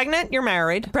you're pregnant. You're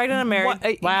married. Pregnant and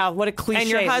married. Wow, what a cliche. And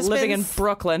your husband's living in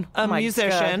Brooklyn. A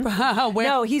musician.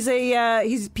 No,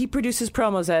 he produces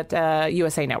promos at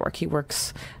USA Network. He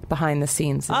works behind the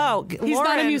scenes. He's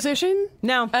not a musician?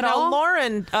 No. At all?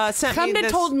 Lauren sent me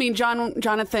this. told me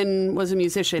Jonathan was a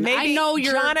musician. Maybe I know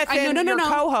Jonathan, your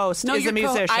co-host, is a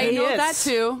musician. I know that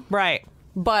too. Right.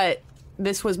 But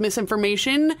this was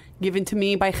misinformation given to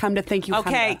me by Chemda. Thank you,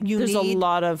 Okay, Chemda. There's a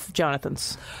lot of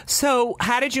Jonathans. So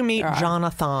how did you meet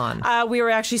Jonathan? We were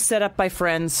actually set up by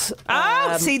friends.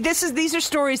 See, these are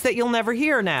stories that you'll never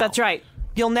hear now. That's right.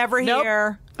 You'll never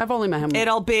hear. I've only met him.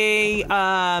 It'll be,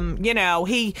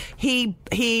 he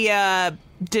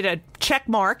did a check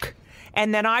mark.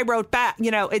 And then I wrote back,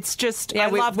 it's just, I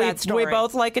love that story. We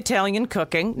both like Italian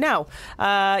cooking. No.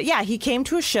 He came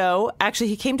to a show. Actually,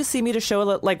 he came to see me at a show,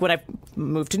 like when I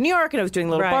moved to New York and I was doing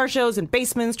little bar shows and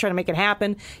basements, trying to make it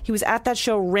happen. He was at that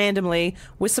show randomly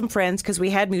with some friends because we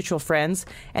had mutual friends.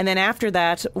 And then after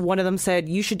that, one of them said,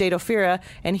 "You should date Ophira."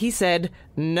 And he said,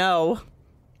 "No."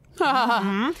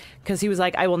 Because he was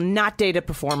like, "I will not date a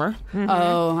performer." Mm-hmm.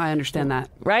 Oh, I understand that.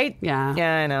 Right? Yeah.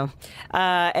 Yeah, I know.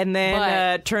 And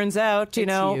then turns out,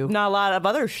 not a lot of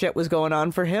other shit was going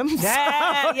on for him.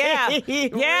 Yeah,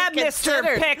 yeah,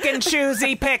 Mr. Pick and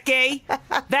Choosy Picky.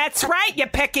 That's right, you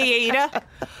picky eater.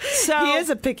 So he is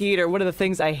a picky eater. One of the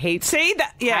things I hate. See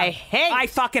that? Yeah, I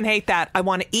fucking hate that. I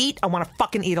want to eat. I want to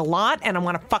fucking eat a lot, and I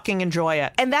want to fucking enjoy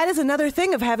it. And that is another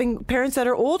thing of having parents that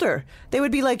are older. They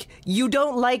would be like, "You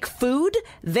don't like food?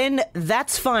 Then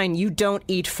that's fine. You don't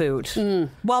eat food."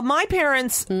 Well, my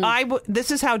parents,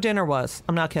 this is how dinner was.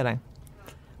 I'm not kidding.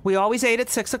 We always ate at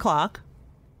 6:00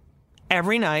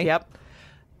 every night. Yep.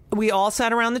 We all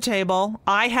sat around the table.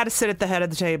 I had to sit at the head of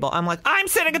the table. I'm like, I'm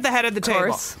sitting at the head of the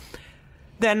table.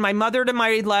 Then my mother to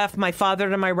my left, my father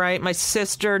to my right, my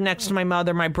sister next to my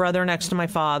mother, my brother next to my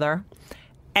father.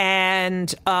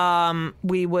 And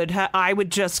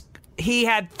he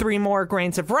had 3 more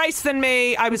grains of rice than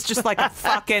me. I was just like a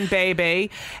fucking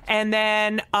baby. And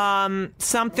then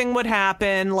something would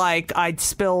happen, like I'd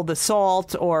spill the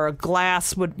salt or a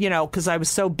glass would, because I was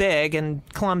so big and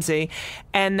clumsy.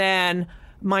 And then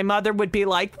my mother would be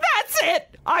like, "That's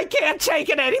it. I can't take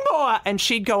it anymore." And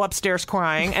she'd go upstairs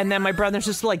crying. And then my brother's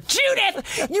just like,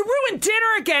 "Judith, you ruined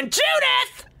dinner again.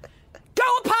 Judith! Go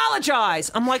apologize."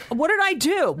 I'm like, what did I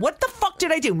do? What the fuck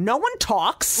did I do? No one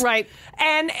talks. Right.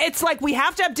 And it's like, we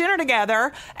have to have dinner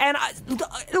together. And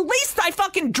at least I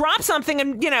fucking drop something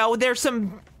and, there's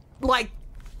some,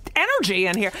 energy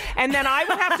in here. And then I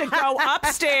would have to go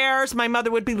upstairs. My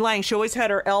mother would be laying. She always had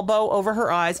her elbow over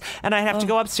her eyes. And I'd have to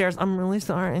go upstairs. "I'm really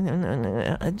sorry."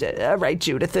 "All right,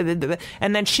 Judith."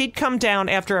 And then she'd come down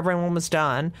after everyone was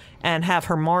done and have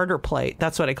her martyr plate.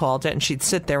 That's what I called it. And she'd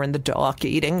sit there in the dark,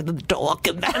 eating the dark.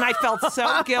 And I felt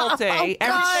so guilty.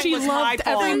 She loved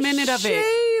every minute of it.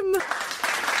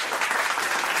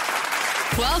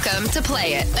 Welcome to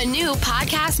Play It, a new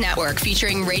podcast network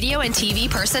featuring radio and TV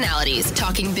personalities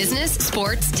talking business,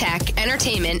 sports, tech,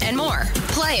 entertainment, and more.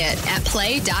 Play it at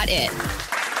play.it.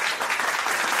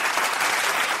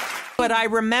 But I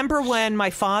remember when my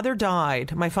father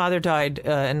died. My father died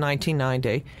in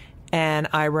 1990. And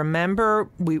I remember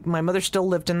my mother still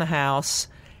lived in the house.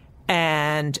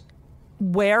 And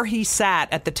where he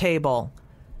sat at the table,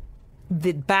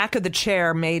 the back of the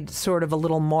chair made sort of a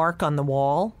little mark on the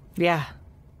wall. Yeah.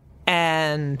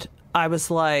 And I was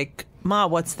like, Ma,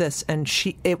 what's this? And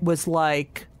it was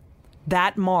like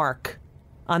that mark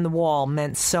on the wall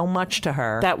meant so much to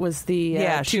her. That was the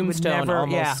tombstone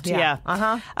almost. Yeah.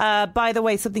 Uh-huh. By the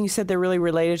way, something you said that really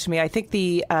related to me. I think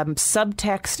the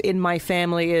subtext in my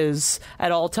family is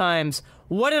at all times,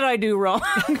 what did I do wrong?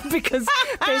 Because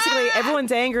basically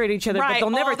everyone's angry at each other, but they'll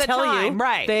never tell you.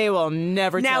 Right. They will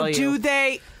never tell you.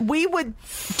 Now,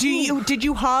 did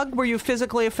you hug? Were you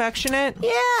physically affectionate?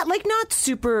 Yeah, like not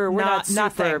super. We're not super.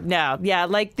 Nothing. No, yeah,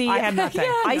 like the. I have nothing.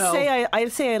 Yeah, I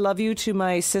say I love you to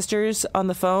my sisters on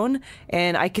the phone,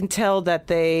 and I can tell that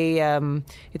they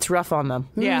it's rough on them.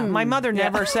 Yeah, my mother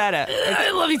never said it.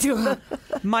 I love you too.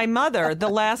 My mother, the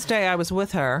last day I was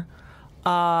with her,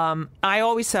 I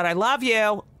always said, I love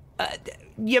you.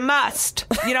 You must.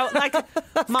 Like,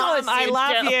 Mom, I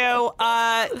love you.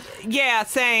 Yeah,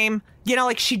 same.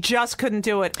 Like she just couldn't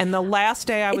do it. And the last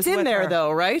day I was with her. It's in there,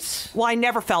 though, right? Well, I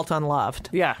never felt unloved.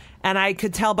 Yeah. And I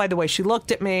could tell by the way she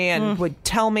looked at me and would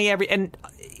tell me and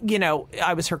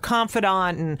I was her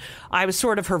confidant and I was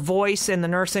sort of her voice in the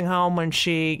nursing home when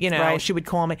she, she would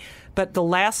call me. But the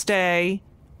last day,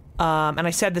 and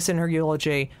I said this in her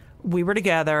eulogy, we were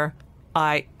together.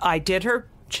 I did her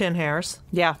chin hairs.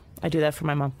 Yeah, I do that for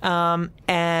my mom.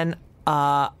 And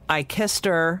I kissed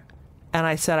her and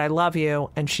I said, I love you.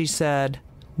 And she said,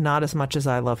 not as much as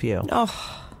I love you.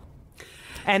 Oh.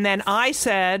 And then I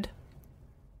said,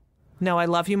 no, I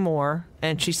love you more.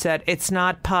 And she said, it's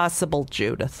not possible,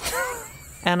 Judith.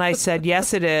 And I said,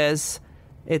 yes, it is.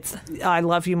 I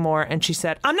love you more. And she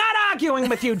said, I'm not arguing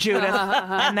with you, Judith.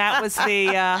 And that was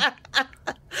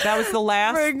the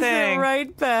last Brings thing. It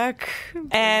right back.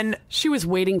 And she was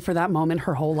waiting for that moment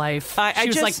her whole life. She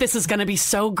was like, this is going to be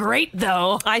so great,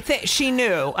 though. I think she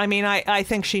knew. I mean, I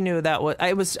think she knew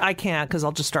that I can't because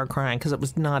I'll just start crying because it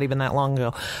was not even that long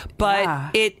ago.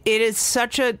 But it is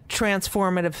such a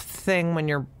transformative thing when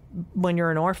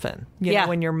you're an orphan.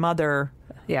 When your mother.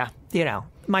 Yeah.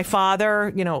 My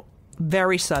father,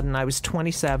 very sudden. I was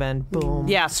 27. Boom.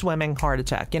 Yeah. Swimming, heart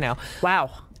attack,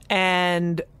 Wow.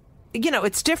 And,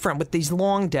 it's different with these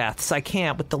long deaths. I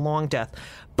can't with the long death.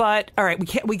 But, all right,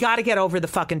 we got to get over the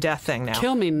fucking death thing now.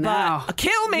 Kill me now.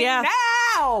 Kill me now!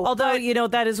 Although,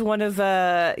 that is one of,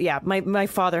 my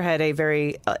father had a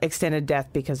very extended death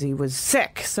because he was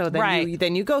sick. So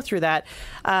then you go through that.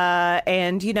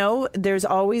 And, there's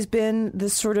always been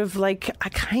this sort of like,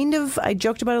 I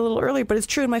joked about it a little earlier, but it's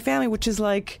true in my family, which is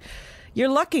like, you're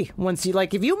lucky once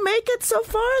if you make it so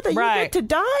far that you get to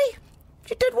die.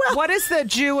 You did well. What is the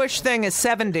Jewish thing? Is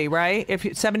 70, right?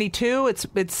 If 72, it's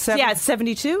 70. Yeah, it's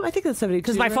 72. I think that's 72.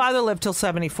 Because my father lived till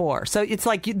 74, so it's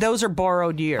like those are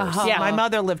borrowed years. Yeah, my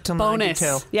mother lived till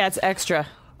 92. Yeah, it's extra.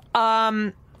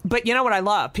 But you know what I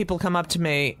love? People come up to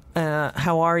me.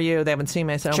 How are you? They haven't seen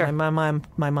me. I said, sure.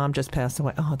 my mom just passed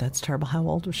away. Oh, that's terrible. How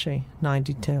old was she?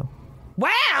 92.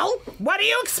 Well, what do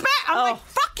you expect? I'm like,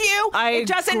 fuck you. It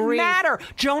doesn't matter.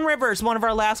 Joan Rivers, one of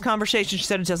our last conversations, she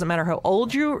said it doesn't matter how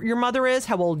old your mother is,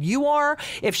 how old you are,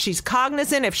 if she's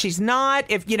cognizant, if she's not,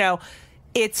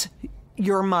 it's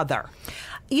your mother.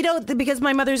 Because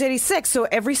my mother's 86, so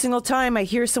every single time I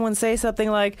hear someone say something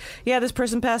like, yeah, this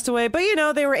person passed away, but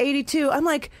they were 82, I'm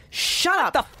like, shut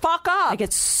up. The fuck up. I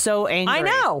get so angry. I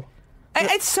know.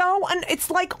 It's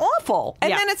like awful.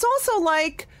 And then it's also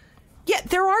like, yeah,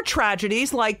 there are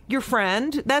tragedies like your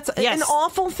friend. That's an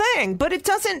awful thing, but it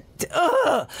doesn't.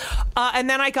 And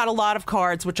then I got a lot of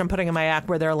cards, which I'm putting in my act,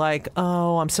 where they're like,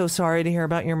 "Oh, I'm so sorry to hear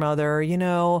about your mother.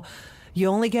 You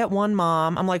only get one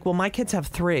mom." I'm like, "Well, my kids have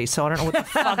 3, so I don't know what the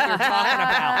fuck you're talking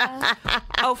about."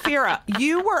 Ophira,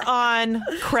 you were on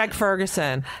Craig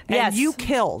Ferguson, and you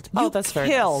killed. That's very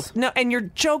nice. No, and your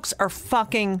jokes are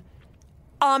fucking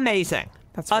amazing.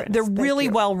 That's very nice. They're really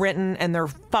well written and they're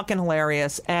fucking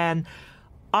hilarious. And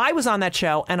I was on that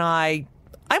show and I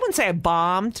wouldn't say I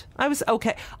bombed. I was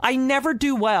okay. I never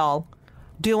do well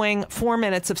doing 4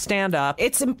 minutes of stand up.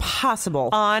 It's impossible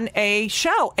on a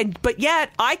show. But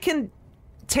yet I can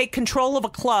take control of a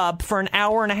club for an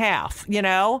hour and a half,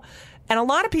 And a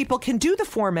lot of people can do the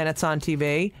 4 minutes on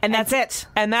TV. And that's it.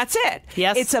 And that's it.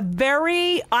 Yes. It's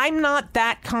I'm not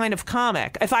that kind of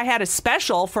comic. If I had a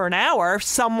special for an hour,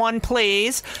 someone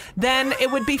please, then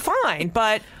it would be fine.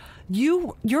 But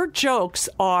your jokes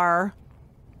are,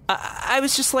 I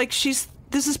was just like,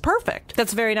 this is perfect.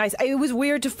 That's very nice. It was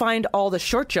weird to find all the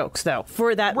short jokes, though,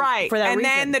 for that reason.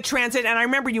 Then the transit, and I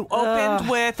remember you opened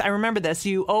I remember this,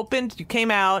 you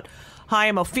came out, hi,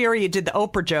 I'm Ophira. You did the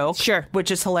Oprah joke. Sure.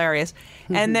 Which is hilarious.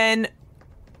 Mm-hmm. And then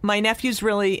my nephew's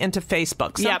really into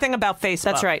Facebook. Something about Facebook.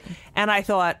 That's right. And I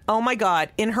thought, oh my God,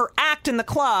 in her act act in the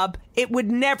club, it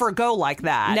would never go like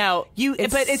that. No,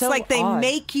 but it's so like they odd.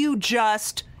 make you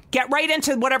just get right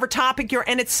into whatever topic you're,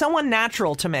 and it's so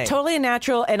unnatural to me. Totally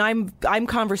unnatural, and I'm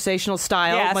conversational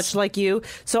style, Yes. much like you.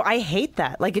 So I hate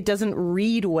that. Like, it doesn't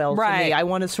read well to me. I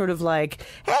want to sort of like,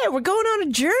 hey, we're going on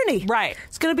a journey. Right.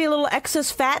 It's going to be a little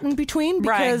excess fat in between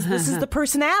because this is the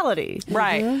personality.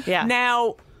 Right. Mm-hmm. Yeah.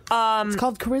 Now, It's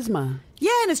called charisma. Yeah,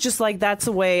 and it's just like that's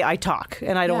the way I talk,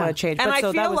 and I don't Yeah. want to change. And but I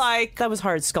so feel like that was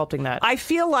hard sculpting that. I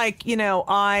feel like,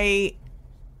 I've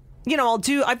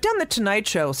done the Tonight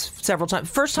Show several times.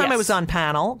 First time I Yes. was on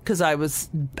panel because I was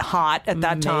hot at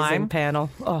that Amazing time. panel.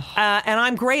 Oh. And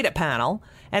I'm great at panel.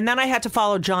 And then I had to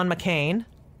follow John McCain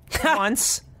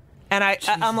once. And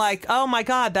I'm like, oh my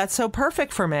God, that's so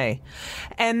perfect for me.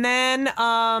 And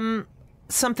then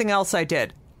something else I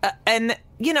did.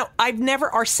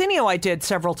 Arsenio I did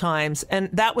several times, and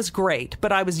that was great.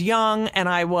 But I was young, and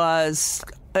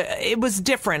it was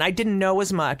different. I didn't know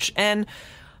as much. And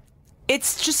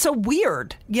it's just so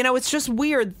weird. It's just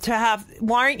weird to have,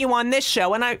 why aren't you on this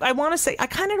show? And I want to say, I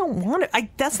kind of don't want it.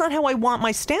 That's not how I want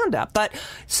my stand-up. But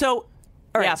so...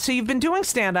 All right, so you've been doing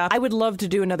stand-up. I would love to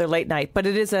do another late night, but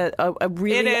it is a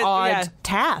really odd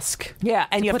task. Yeah,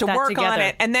 and you have to put that work together. on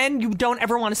it, and then you don't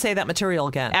ever want to say that material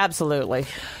again. Absolutely.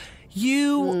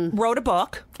 You wrote a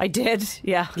book. I did,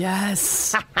 yeah.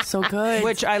 Yes. So good.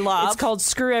 Which I love. It's called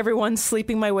Screw Everyone,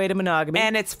 Sleeping My Way to Monogamy.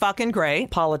 And it's fucking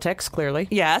great. Politics, clearly.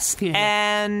 Yes.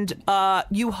 And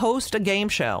you host a game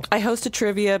show. I host a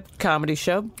trivia comedy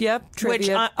show. Yep,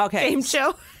 trivia game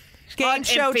show. Game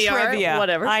show NPR, trivia.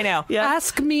 Whatever. I know. Yeah.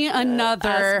 Ask me another.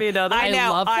 Ask me another. I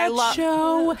know. love that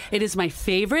show. It is my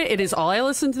favorite. It is all I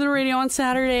listen to the radio on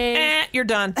Saturday. You're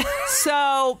done.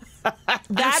 So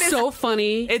that is so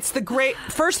funny. It's the great.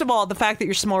 First of all, the fact that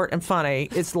you're smart and funny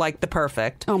is like the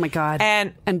perfect. Oh my God.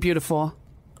 And beautiful.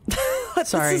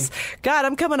 Sorry. God,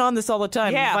 I'm coming on this all the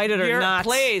time. Yeah, invited or not.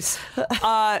 Please.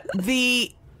 I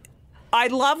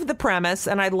love the premise,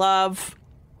 and I love.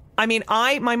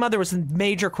 My mother was a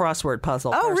major crossword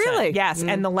puzzle person. Really? Yes.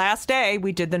 And the last day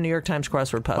we did the New York Times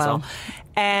crossword puzzle. Wow.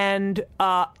 And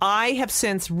I have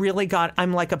since really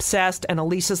I'm like obsessed, and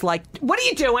Elisa's like, what are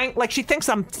you doing? Like, she thinks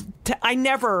I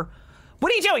never...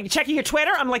 What are you doing? You checking your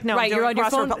Twitter? I'm like, no, right, I'm doing you're on your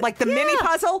phone. Like the mini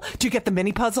puzzle. Do you get the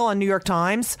mini puzzle on New York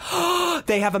Times?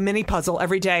 They have a mini puzzle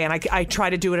every day, and I try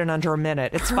to do it in under a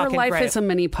minute. It's Her fucking life great. is a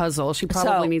mini puzzle. She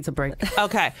probably needs a break.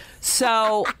 Okay.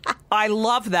 So I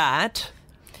love that.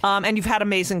 And you've had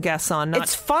amazing guests on.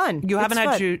 It's fun. You haven't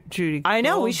It's had fun. Judy. I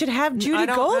know. Gold? We should have Judy I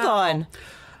don't Gold know. on.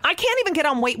 I can't even get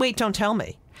on Wait, Don't Tell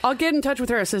Me. I'll get in touch with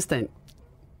her assistant.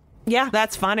 Yeah.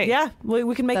 That's funny. Yeah,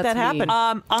 we can make That's that happen.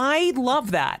 me. I love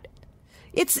that.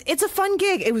 It's a fun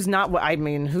gig. It was not what,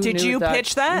 who Did knew you that?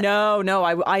 pitch that? No,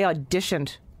 I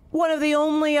auditioned. One of the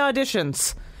only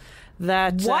auditions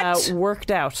that worked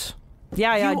out.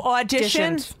 Yeah, I You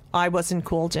auditioned? auditioned. I wasn't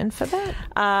called in for that.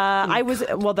 I was.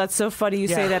 Well, that's so funny you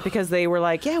say that, because they were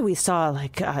like, yeah, we saw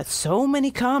like so many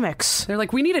comics. They're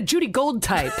like, we need a Judy Gold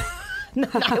type.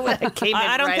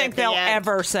 I don't think they'll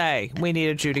ever say we need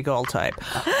a Judy Gold type.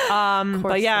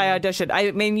 But yeah, I auditioned.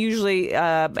 I mean, usually,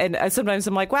 and sometimes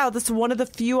I'm like, wow, this is one of the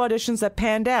few auditions that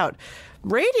panned out.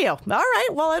 Radio. All right.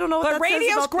 Well, I don't know what But that says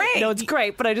radio's about great. No, it's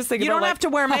great, but I just think You don't have to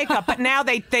wear makeup, but now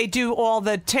they do all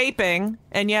the taping,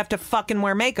 and you have to fucking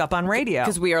wear makeup on radio.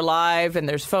 because we are live, and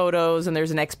there's photos, and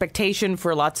there's an expectation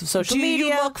for lots of social Do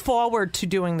media. you look forward to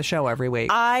doing the show every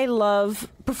week? I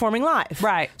love performing live.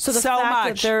 Right. So the So fact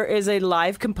much. that there is a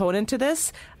live component to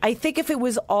this, I think if it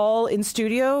was all in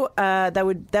studio,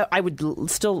 that I would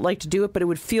still like to do it, but it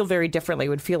would feel very differently. It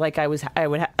would feel like I would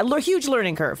have a huge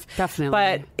learning curve.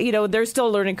 Definitely. But there's still a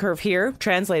learning curve here,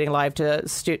 translating live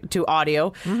to audio.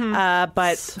 Mm-hmm.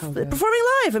 But performing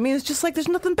live, I mean, it's just like there's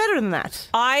nothing better than that.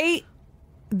 I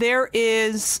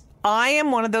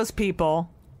am one of those people.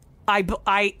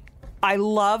 I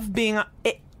love being.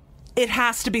 It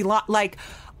has to be like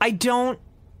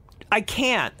I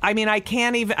can't. I mean, I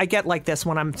can't even. I get like this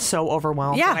when I'm so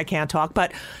overwhelmed and I can't talk.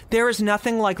 But there is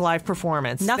nothing like live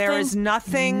performance. Nothing. There is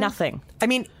nothing. Nothing. I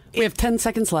mean, We have 10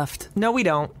 seconds left. no, we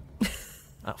don't.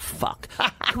 Oh fuck!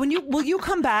 Will you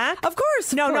come back? Of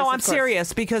course. No, of I'm course.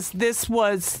 serious because this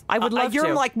was. I would love You're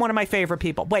to. like one of my favorite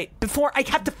people. Wait, before I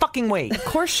have to fucking wait. Of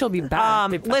course she'll be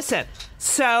back. Listen.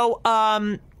 So,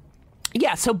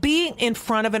 yeah. So being in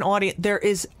front of an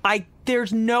audience,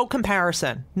 there's no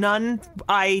comparison. None.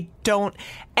 I don't.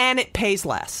 And it pays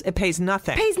less. It pays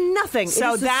nothing. Pays nothing.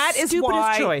 So it is that the is stupidest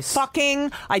why choice.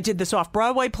 fucking I did this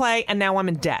off-Broadway play and now I'm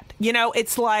in debt.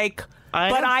 It's like.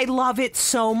 But I love it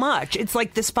so much. It's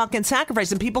like this fucking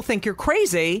sacrifice, and people think you're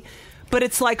crazy, but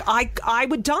it's like I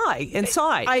would die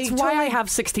inside. It's why I have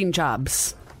 16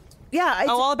 jobs.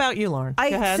 all about you, Lauren.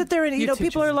 I sit there and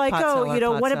people are like,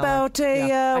 what about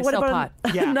a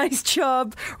nice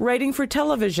job writing for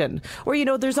television? Or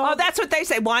there's all. Oh, that's what they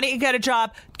say. Why don't you get a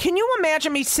job? Can you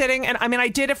imagine me sitting? And I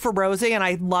did it for Rosie, and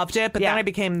I loved it. But then I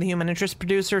became the human interest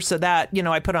producer, so that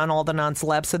I put on all the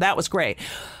non-celebs, so that was great.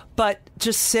 But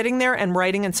just sitting there and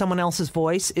writing in someone else's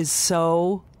voice is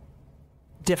so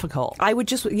difficult. I would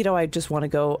just, I just want to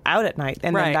go out at night,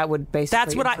 and then that would basically.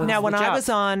 That's what I. Now, when I was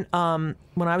on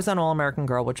All American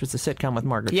Girl, which was a sitcom with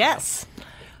Margaret. Yes. Cho,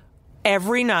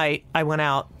 every night I went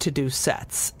out to do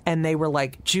sets, and they were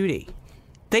like, Judy.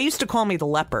 They used to call me the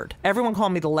leopard. Everyone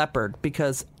called me the leopard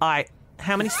because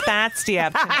how many spats do you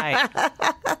have tonight?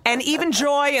 And even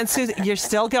Joy and Susan, you're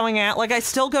still going out. Like, I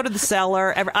still go to the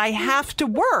cellar. I have to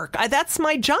work. That's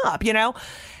my job,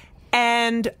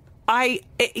 And I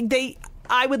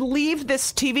would leave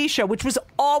this TV show, which was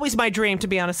always my dream to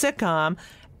be on a sitcom.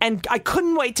 And I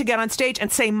couldn't wait to get on stage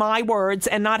and say my words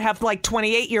and not have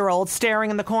 28-year-olds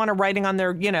staring in the corner writing on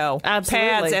their, pads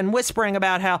and whispering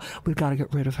about how we've got to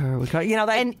get rid of her.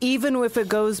 And even if it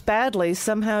goes badly,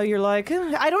 somehow you're like,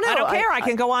 I don't know. I don't care. I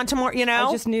can go on to more,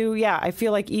 I just knew, I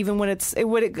feel like even when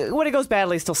when it goes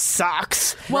badly, it still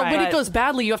sucks. Well, when it goes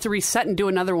badly, you have to reset and do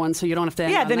another one so you don't have to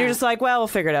end on then you're that. just like, well, we'll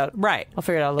figure it out. Right. I'll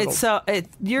figure it out a little.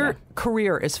 Your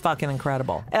career is fucking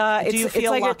incredible. Do you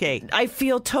feel lucky? I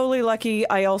feel totally lucky.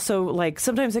 I also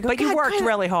sometimes I go, but you worked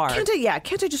really hard.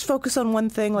 Can't I just focus on one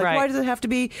thing? Why does it have to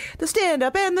be the stand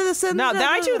up and this and no?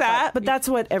 I do that, but that's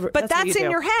what. But that's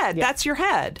in your head. Yeah. That's your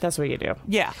head. That's what you do.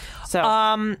 Yeah. So.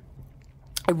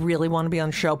 I really want to be on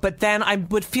the show, but then I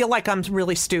would feel like I'm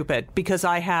really stupid because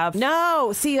I have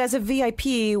no. See, as a VIP,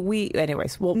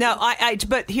 anyways. Well, no,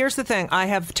 but here's the thing: I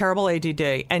have terrible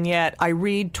ADD, and yet I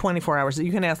read 24 hours.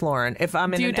 You can ask Lauren if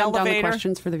I'm in an elevator. Do you dumb down the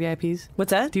questions for the VIPs? What's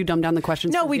that? Do you dumb down the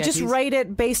questions? No, for the we VIPs? just write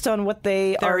it based on what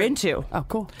they are into. Oh,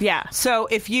 cool. Yeah. So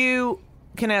if you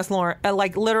can ask Lauren,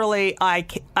 literally, I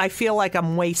feel like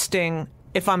I'm wasting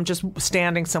if I'm just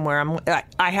standing somewhere.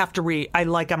 I have to read.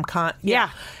 Yeah.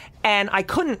 And I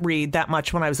couldn't read that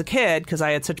much when I was a kid because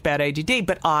I had such bad ADD,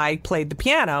 but I played the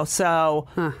piano, so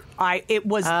it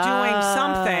was doing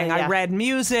something. Yeah. I read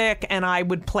music, and I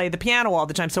would play the piano all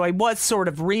the time, so I was sort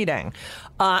of reading.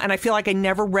 And I feel like I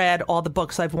never read all the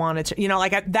books I've wanted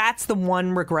to. That's the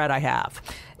one regret I have.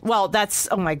 Well, that's,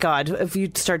 oh my God, if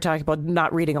you start talking about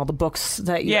not reading all the books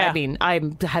that I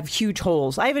have huge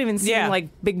holes. I haven't even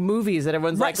seen big movies that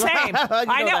everyone's like, same.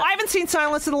 I know. I haven't seen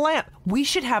Silence of the Lamb. We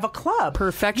should have a club.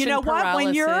 Perfection. You know what?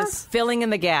 When you're filling in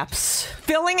the gaps.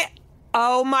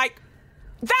 Oh my,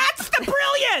 that's the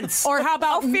brilliance. Or how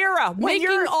about Ophira,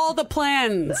 making all the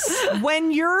plans.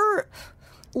 When you're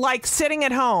sitting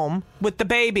at home with the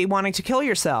baby wanting to kill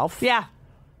yourself. Yeah.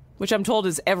 Which I'm told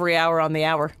is every hour on the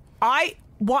hour. I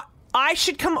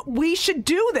should come. We should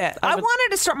do that. I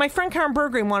wanted to start. My friend Karen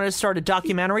Bergreen wanted to start a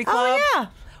documentary club. Oh, yeah.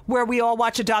 Where we all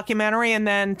watch a documentary and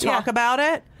then talk about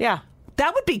it. Yeah.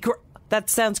 That would be great. That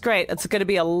sounds great. It's going to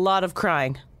be a lot of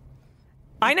crying.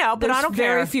 I know, but I don't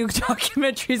care. Very few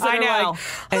documentaries that are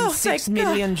and 6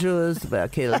 million Jews were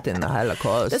killed in the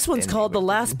Holocaust. This one's called The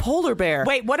Last Polar Bear.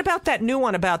 Wait, what about that new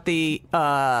one about the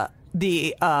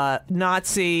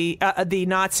Nazi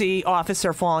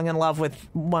officer falling in love with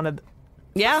one of the...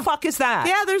 Yeah. What the fuck is that?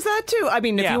 Yeah, there's that too. I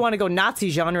mean, if you want to go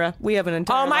Nazi genre, we have an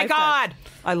entire Oh my lifetime. God.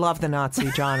 I love the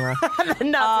Nazi genre.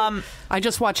 I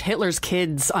just watched Hitler's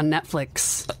Kids on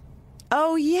Netflix.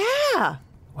 Oh, yeah.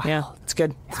 Wow. Yeah, it's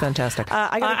good. It's fantastic.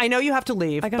 I know you have to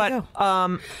leave, but go.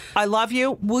 I love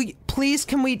you.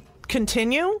 Can we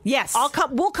continue? Yes.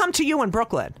 We'll come to you in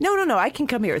Brooklyn. No. I can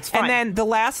come here. It's fine. And then the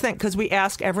last thing, because we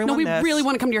ask everyone we really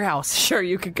want to come to your house. Sure,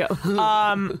 you could go.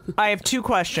 I have 2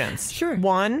 questions. Sure.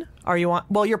 One, are you on...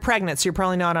 Well, you're pregnant, so you're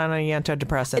probably not on any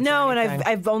antidepressants. No, and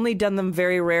I've only done them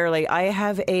very rarely. I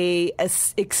have a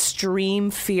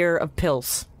extreme fear of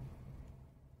pills.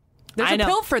 There's a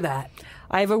pill for that.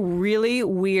 I have a really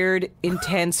weird,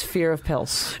 intense fear of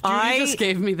pills. You just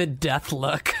gave me the death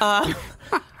look.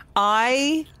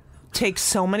 I take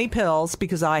so many pills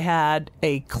because I had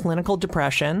a clinical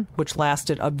depression, which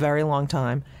lasted a very long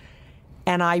time.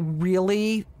 And I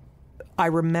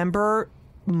remember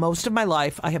most of my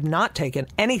life, I have not taken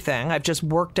anything. I've just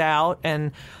worked out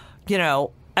and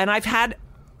I've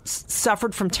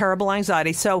suffered from terrible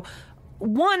anxiety. So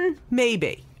one,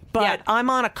 maybe, but I'm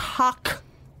on a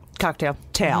cocktail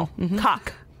tail,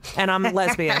 cock, and I'm a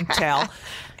lesbian tail.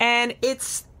 And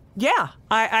it's,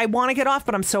 I want to get off,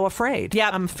 but I'm so afraid.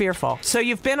 Yeah, I'm fearful. So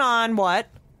you've been on what?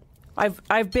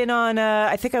 I've been on.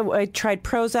 I think I tried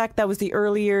Prozac. That was the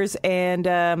early years, and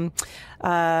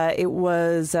it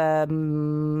was. I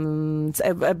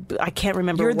can't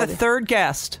remember. You're the third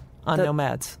guest on No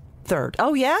Meds. Third.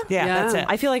 Oh, yeah? Yeah, that's it.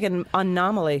 I feel like an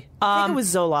anomaly. I think it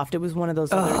was Zoloft. It was one of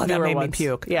those other that newer made ones. me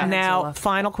puke. Yeah. Now,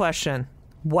 final question.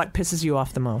 What pisses you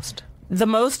off the most? The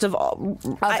most of all.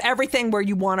 Of everything where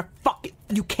you want to fuck it,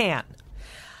 you can't.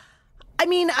 I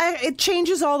mean, it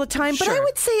changes all the time, but I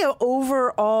would say an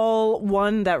overall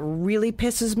one that really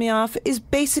pisses me off is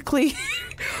basically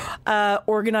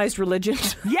organized religion.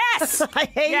 Yes! I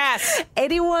hate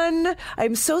anyone.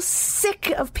 I'm so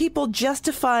sick of people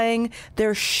justifying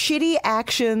their shitty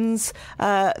actions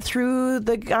through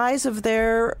the guise of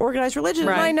their organized religion.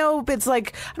 Right. And I know it's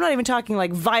like, I'm not even talking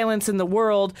like violence in the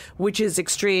world, which is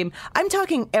extreme. I'm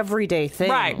talking everyday things.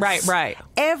 Right.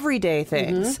 Everyday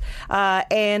things.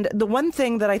 And the one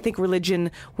thing that I think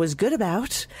religion was good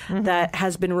about that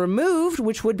has been removed,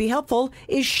 which would be helpful,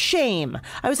 is shame.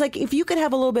 I was like, if you could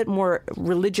have a little bit more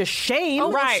religious shame,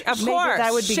 of maybe course,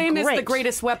 that would be shame great. is the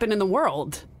greatest weapon in the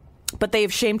world. But they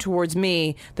have shame towards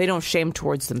me. They don't have shame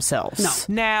towards themselves.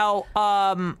 No.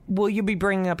 Now, will you be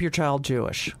bringing up your child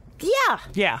Jewish? Yeah.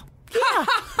 Yeah.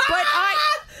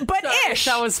 But ish.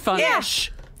 That was funny. Ish.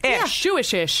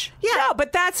 Jewish-ish. Yeah. No,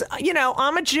 but that's,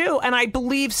 I'm a Jew, and I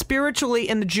believe spiritually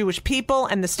in the Jewish people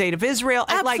and the state of Israel.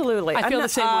 And Absolutely. I feel the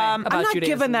same way about I'm not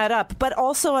Judaism. giving that up. But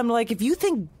also, I'm like, if you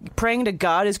think praying to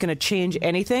God is going to change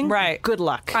anything, Right. good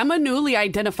luck. I'm a newly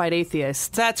identified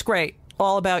atheist. That's great.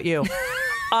 All about you.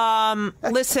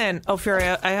 Listen,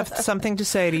 Ophira, I have something to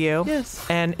say to you. Yes.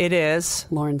 And it is...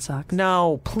 Lauren sucks.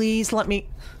 No, please let me...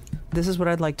 This is what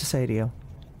I'd like to say to you.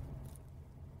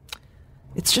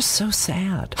 It's just so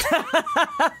sad.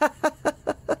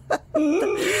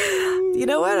 You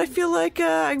know what? I feel like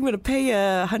I'm going to pay you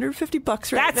 $150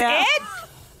 right That's now. it?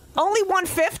 Only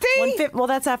 $150? Well,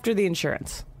 that's after the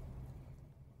insurance.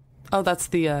 Oh, that's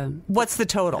the... What's the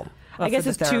total? I guess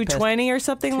it's $220 or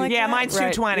something like that. Yeah, mine's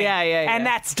Right. $220. Yeah. And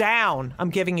that's down. I'm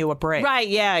giving you a break. Right,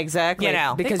 yeah, exactly.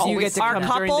 Because you get to Our come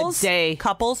during the day.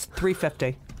 Couples,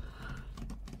 $350.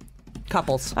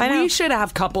 Couples. I know. We should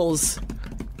have couples.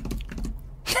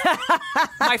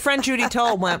 My friend Judy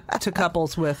Toll went to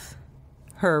couples with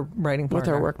her writing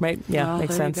partner. With her workmate. Yeah, Oh,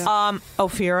 makes there you sense. go.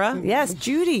 Ophira, Yes,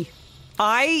 Judy.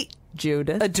 I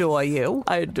Judith. adore you.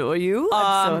 I adore you.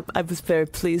 I was very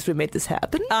pleased we made this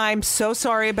happen. I'm so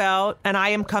sorry about, and I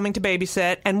am coming to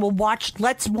babysit, and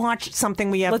let's watch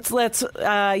something we have. Let's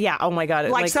oh my God.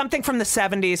 like something from the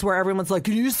 70s where everyone's like,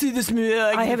 can you see this movie?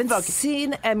 I haven't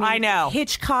seen, I know.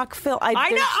 Hitchcock film. I know.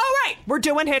 All right. We're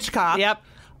doing Hitchcock. Yep.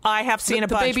 I have seen a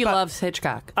The bunch. baby but, loves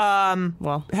Hitchcock.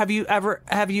 Well, have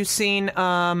you seen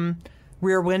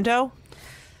Rear Window?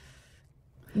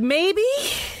 maybe.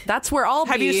 That's where I'll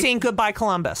be. Have you seen Goodbye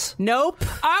Columbus? Nope.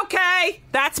 Okay,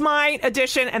 that's my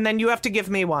addition, and then you have to give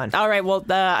me one. All right, well,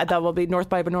 that will be North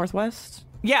by Northwest.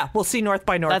 Yeah, we'll see North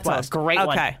by Northwest. That's a great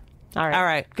one. Okay. All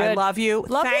right. I Good. love you.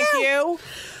 Love Thank you.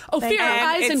 Ophira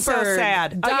And Eisenberg. it's so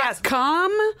sad. Oh, yes.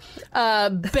 .com.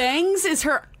 Bangs is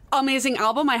her amazing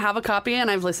album. I have a copy and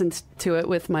I've listened to it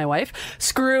with my wife.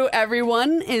 Screw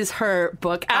Everyone is her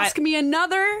book. Ask Me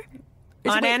Another.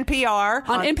 On NPR.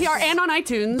 On NPR and on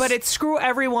iTunes. But it's Screw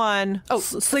Everyone. Oh,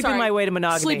 Sleeping sorry. My Way to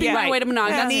Monogamy. Sleeping My Way to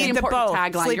Monogamy. Yeah, That's the need important both.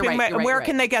 tagline. Sleeping You're right, Where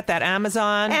can they get that?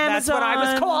 Amazon? That's what I was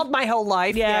Amazon. called my whole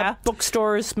life. Yeah,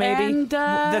 bookstores maybe. And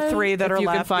The three that if are you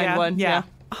left. can find yeah. one. Yeah.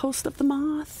 Host of The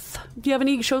Moth. Do you have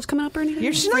any shows coming up or anything?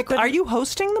 Are you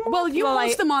hosting them all? Well, you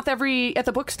host The Moth at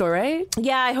the bookstore, right?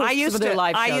 Yeah, I host I used some of their to.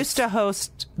 live shows. I used to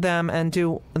host them and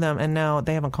do them, and now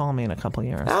they haven't called me in a couple of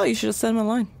years. Oh, you should have sent them a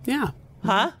line. Yeah.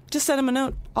 Huh? Just send them a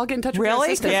note. I'll get in touch with your Really?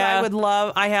 assistant. I would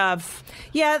love. I have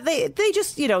Yeah, they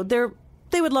just they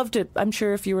would love to. I'm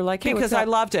sure if you were like, hey, because what's I up?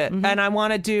 loved it, and I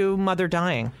want to do Mother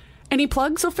Dying. Any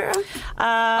plugs, Ophira?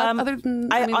 Other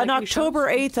than on any October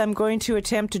shows? 8th, I'm going to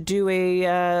attempt to do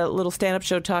a little stand-up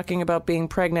show talking about being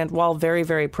pregnant while very,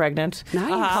 very pregnant.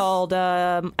 Nice. Called,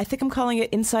 I think I'm calling it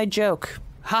Inside Joke.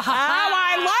 Oh,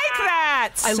 I like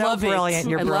that. I so love it. brilliant.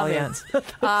 You're I love brilliant. it.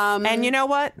 And you know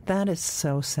what? That is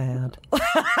so sad.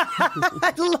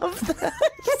 I love that.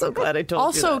 I'm so glad I told you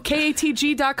Also, that.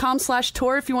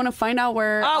 katg.com/tour if you want to find out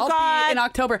where I'll be in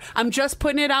October. I'm just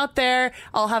putting it out there.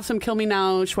 I'll have some Kill Me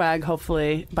Now swag,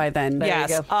 hopefully, by then.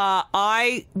 Yes.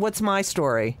 What's my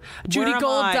story?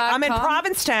 JudyGold.com. I'm in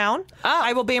Provincetown.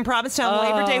 I will be in Provincetown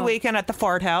Labor Day weekend at the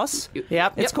Fart House.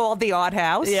 Yep. It's called the Odd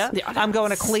House. Yeah. The Odd I'm going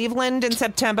to House. Cleveland in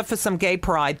September for some gay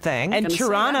pride thing. And Gonna say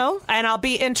Toronto. And I'll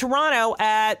be in Toronto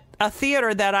at a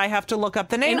theater that I have to look up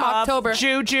the name In of. October.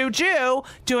 Jew,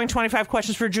 doing 25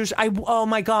 questions for Jews. Oh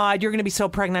my God, you're going to be so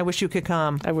pregnant. I wish you could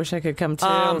come. I wish I could come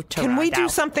too. Can we do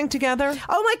something together?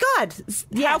 Oh my God!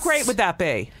 Yes. How great would that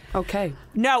be? Okay.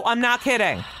 No, I'm not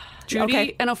kidding.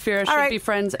 Judy and Ophira should right. be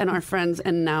friends and are friends,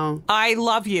 and now... I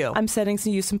love you. I'm sending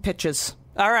you some pictures.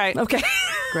 All right. Okay.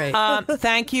 Great.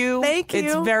 Thank you. Thank you.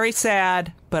 It's very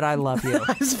sad, but I love you.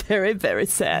 It's very, very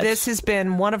sad. This has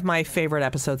been one of my favorite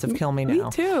episodes of Kill Me Now.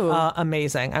 Me too.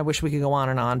 Amazing. I wish we could go on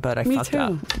and on, but I fucked too.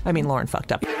 up. I mean, Lauren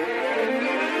fucked up. And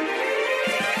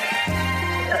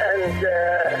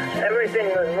everything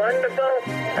was wonderful.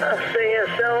 I'll see you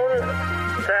soon.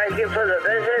 Thank you for the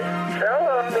visit. So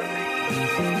long.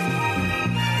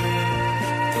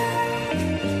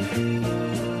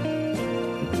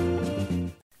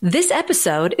 This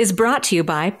episode is brought to you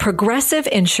by Progressive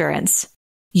Insurance.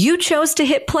 You chose to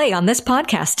hit play on this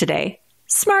podcast today.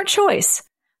 Smart choice.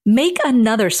 Make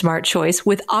another smart choice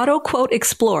with Auto Quote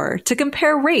Explorer to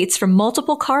compare rates from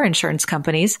multiple car insurance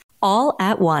companies all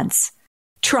at once.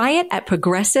 Try it at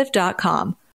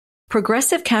progressive.com.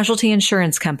 Progressive Casualty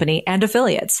Insurance Company and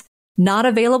Affiliates. Not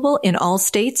available in all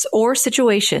states or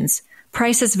situations.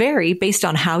 Prices vary based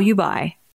on how you buy.